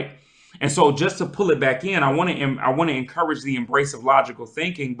 right? And so just to pull it back in, I want to encourage the embrace of logical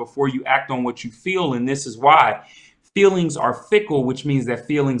thinking before you act on what you feel. And this is why feelings are fickle, which means that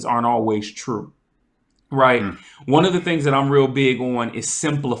feelings aren't always true. Right. One of the things that I'm real big on is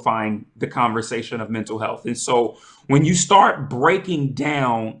simplifying the conversation of mental health. And so when you start breaking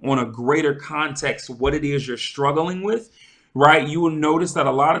down on a greater context what it is you're struggling with, right, you will notice that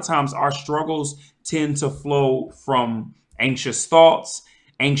a lot of times our struggles tend to flow from anxious thoughts,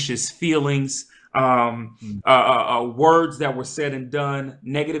 anxious feelings, words that were said and done,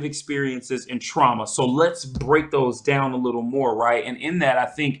 negative experiences, and trauma. So let's break those down a little more, right? And in that, I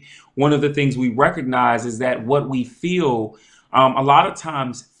think one of the things we recognize is that what we feel, a lot of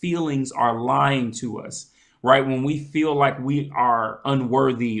times feelings are lying to us. Right? When we feel like we are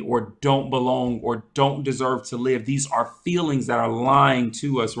unworthy or don't belong or don't deserve to live, these are feelings that are lying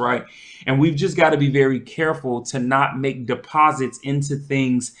to us, right? And we've just got to be very careful to not make deposits into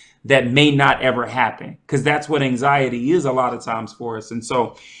things that may not ever happen, because that's what anxiety is a lot of times for us. And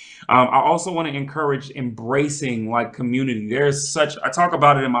so I also want to encourage embracing like community. I talk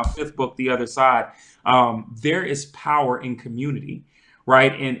about it in my 5th book, The Other Side. There is power in community,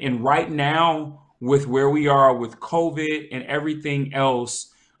 right? And right now, with where we are with COVID and everything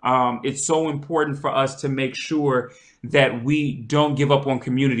else, it's so important for us to make sure that we don't give up on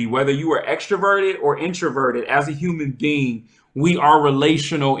community. Whether you are extroverted or introverted, as a human being, we are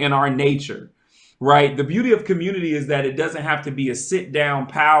relational in our nature, right? The beauty of community is that it doesn't have to be a sit down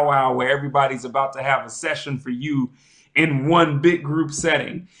powwow where everybody's about to have a session for you in one big group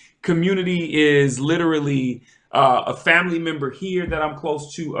setting. Community is literally a family member here that I'm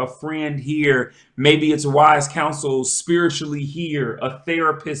close to, a friend here, maybe it's wise counsel spiritually here, a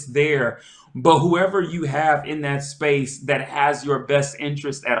therapist there, but whoever you have in that space that has your best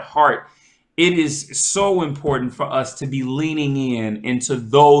interest at heart, it is so important for us to be leaning into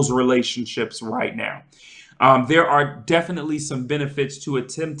those relationships right now. There are definitely some benefits to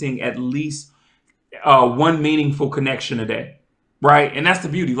attempting at least one meaningful connection a day. Right. And that's the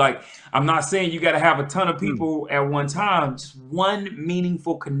beauty. Like, I'm not saying you got to have a ton of people at one time. Just one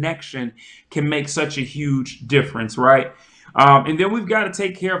meaningful connection can make such a huge difference. Right. And then we've got to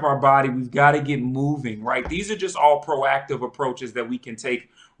take care of our body. We've got to get moving. Right. These are just all proactive approaches that we can take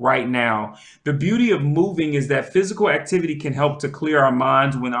right now. The beauty of moving is that physical activity can help to clear our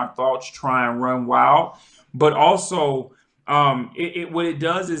minds when our thoughts try and run wild. But also what it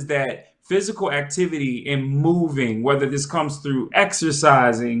does is that physical activity and moving, whether this comes through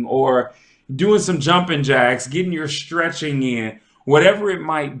exercising or doing some jumping jacks, getting your stretching in, whatever it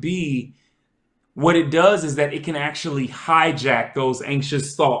might be, what it does is that it can actually hijack those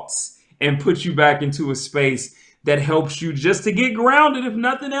anxious thoughts and put you back into a space that helps you just to get grounded, if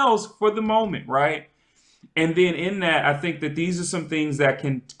nothing else, for the moment, right? And then in that, I think that these are some things that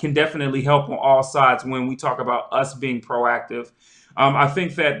can definitely help on all sides when we talk about us being proactive. I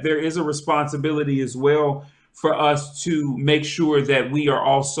think that there is a responsibility as well for us to make sure that we are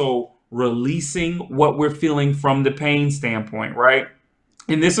also releasing what we're feeling from the pain standpoint, right?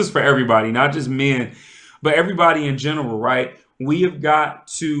 And this is for everybody, not just men, but everybody in general, right? We have got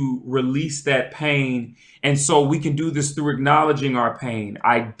to release that pain. And so we can do this through acknowledging our pain,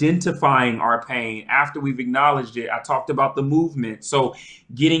 identifying our pain. After we've acknowledged it, I talked about the movement. So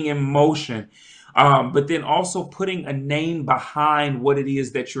getting in motion. But then also putting a name behind what it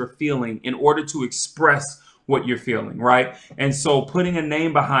is that you're feeling in order to express what you're feeling, right? And so putting a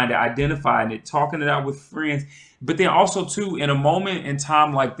name behind it, identifying it, talking it out with friends, but then also too, in a moment in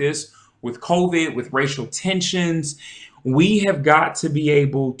time like this, with COVID, with racial tensions, we have got to be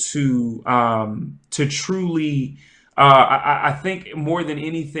able to truly, I think more than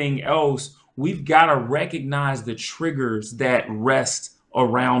anything else, we've got to recognize the triggers that rest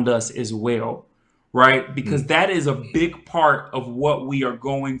around us as well. Right? Because that is a big part of what we are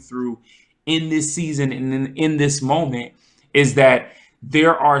going through in this season and in this moment, is that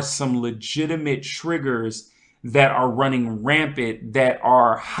there are some legitimate triggers that are running rampant that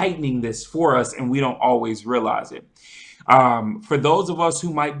are heightening this for us, and we don't always realize it. For those of us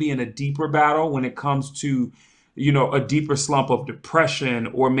who might be in a deeper battle when it comes to, a deeper slump of depression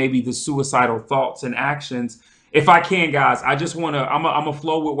or maybe the suicidal thoughts and actions, if I can, guys, I just want to, I'm going to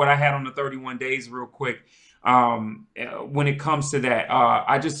flow with what I had on the 31 days real quick. When it comes to that,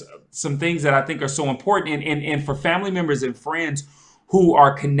 some things that I think are so important and for family members and friends who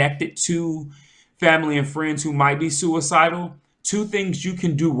are connected to family and friends who might be suicidal, 2 things you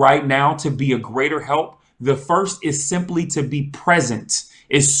can do right now to be a greater help. The first is simply to be present.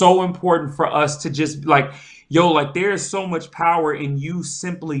 It's so important for us to just there is so much power in you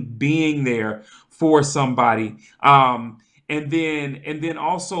simply being there for somebody. And then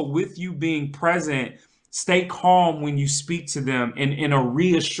also with you being present, stay calm when you speak to them in a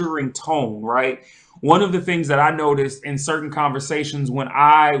reassuring tone, right? One of the things that I noticed in certain conversations when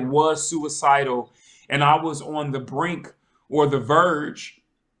I was suicidal and I was on the brink or the verge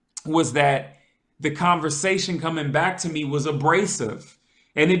was that the conversation coming back to me was abrasive.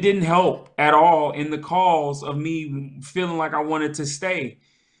 And it didn't help at all in the cause of me feeling like I wanted to stay.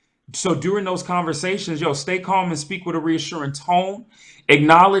 So during those conversations, stay calm and speak with a reassuring tone.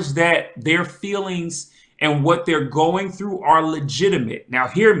 Acknowledge that their feelings and what they're going through are legitimate. Now,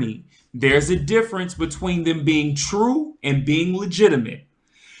 hear me. There's a difference between them being true and being legitimate.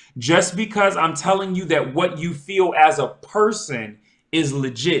 Just because I'm telling you that what you feel as a person is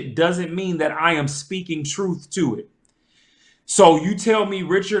legit doesn't mean that I am speaking truth to it. So you tell me,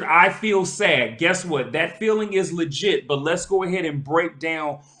 Richard, I feel sad. Guess what? That feeling is legit, but let's go ahead and break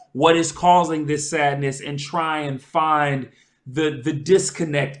down what is causing this sadness and try and find the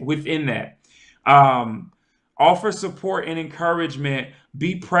disconnect within that. Offer support and encouragement.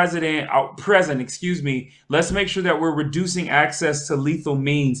 Be present. Let's make sure that we're reducing access to lethal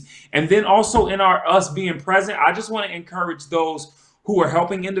means. And then also in us being present, I just want to encourage those who are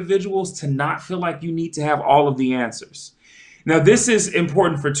helping individuals to not feel like you need to have all of the answers. Now, this is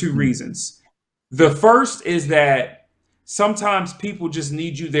important for two reasons. The first is that sometimes people just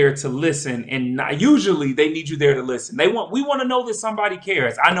need you there to listen, and usually they need you there to listen. We want to know that somebody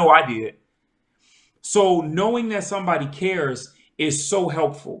cares. I know I did. So knowing that somebody cares is so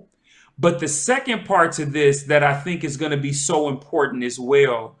helpful. But the second part to this that I think is going to be so important as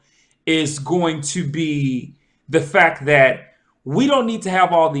well is going to be the fact that we don't need to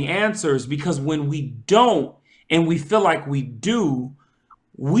have all the answers, because when we don't, and we feel like we do,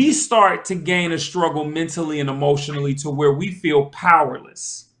 we start to gain a struggle mentally and emotionally to where we feel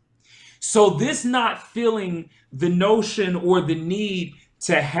powerless. So this not feeling the notion or the need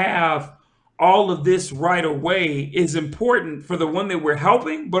to have all of this right away is important for the one that we're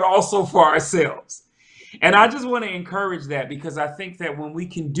helping, but also for ourselves. And I just want to encourage that, because I think that when we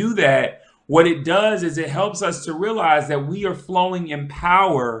can do that, what it does is it helps us to realize that we are flowing in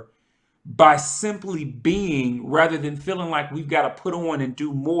power by simply being, rather than feeling like we've got to put on and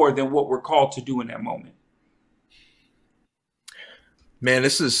do more than what we're called to do in that moment. Man,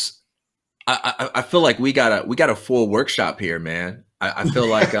 this is, I feel like we got a full workshop here, man. I feel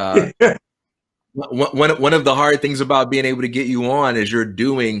like one of the hard things about being able to get you on is you're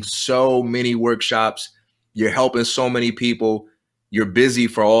doing so many workshops, you're helping so many people, you're busy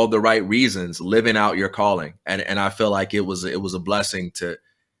for all the right reasons, living out your calling. And I feel like it was a blessing to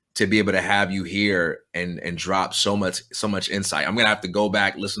be able to have you here and drop so much insight. I'm going to have to go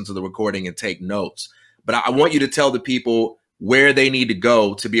back, listen to the recording and take notes, but I want you to tell the people where they need to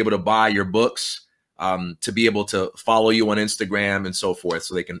go to be able to buy your books, to be able to follow you on Instagram and so forth,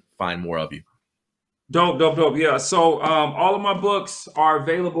 so they can find more of you. Dope. Yeah. So all of my books are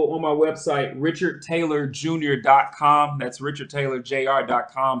available on my website, richardtaylorjr.com. That's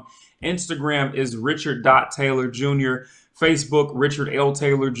richardtaylorjr.com. Instagram is richard.taylorjr. Facebook, Richard L.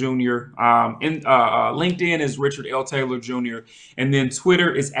 Taylor Jr. LinkedIn is Richard L. Taylor Jr. And then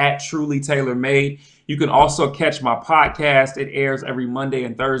Twitter is @TrulyTaylorMade. You can also catch my podcast. It airs every Monday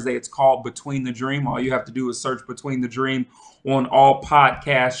and Thursday. It's called Between the Dream. All you have to do is search Between the Dream on all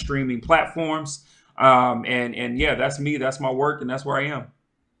podcast streaming platforms. And yeah, that's me. That's my work, and that's where I am.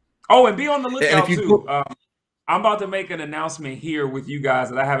 Oh, and be on the lookout too. I'm about to make an announcement here with you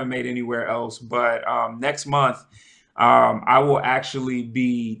guys that I haven't made anywhere else. But next month, I will actually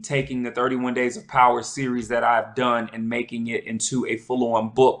be taking the 31 Days of Power series that I've done and making it into a full-on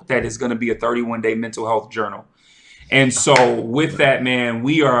book that is going to be a 31-day mental health journal. And so with that, man,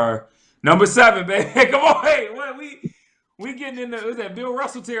 we are number 7, man. Come on, hey, what, we getting into that Bill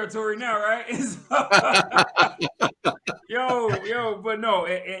Russell territory now, right? But no,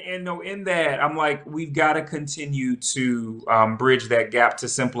 and no, in that, I'm like, we've got to continue to bridge that gap to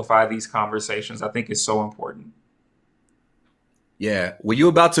simplify these conversations. I think it's so important. Yeah, well, you're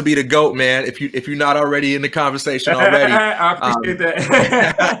about to be the GOAT, man. If you're not already in the conversation already, I appreciate that.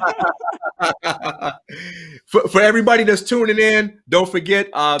 For everybody that's tuning in, don't forget,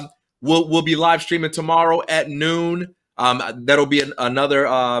 we'll be live streaming tomorrow at noon. That'll be another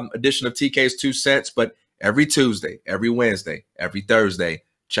edition of TK's 2 Cents. But every Tuesday, every Wednesday, every Thursday,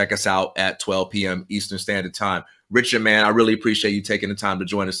 check us out at 12 p.m. Eastern Standard Time. Richard, man, I really appreciate you taking the time to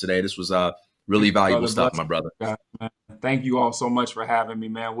join us today. This was really valuable stuff, my brother. God, thank you all so much for having me,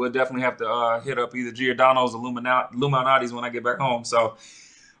 man. We'll definitely have to hit up either Giordano's or Illuminati's when I get back home. So,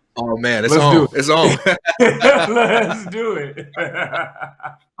 oh man, it's on. It's on. Let's do it.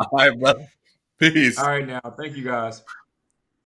 All right, brother. Peace. All right, now. Thank you, guys.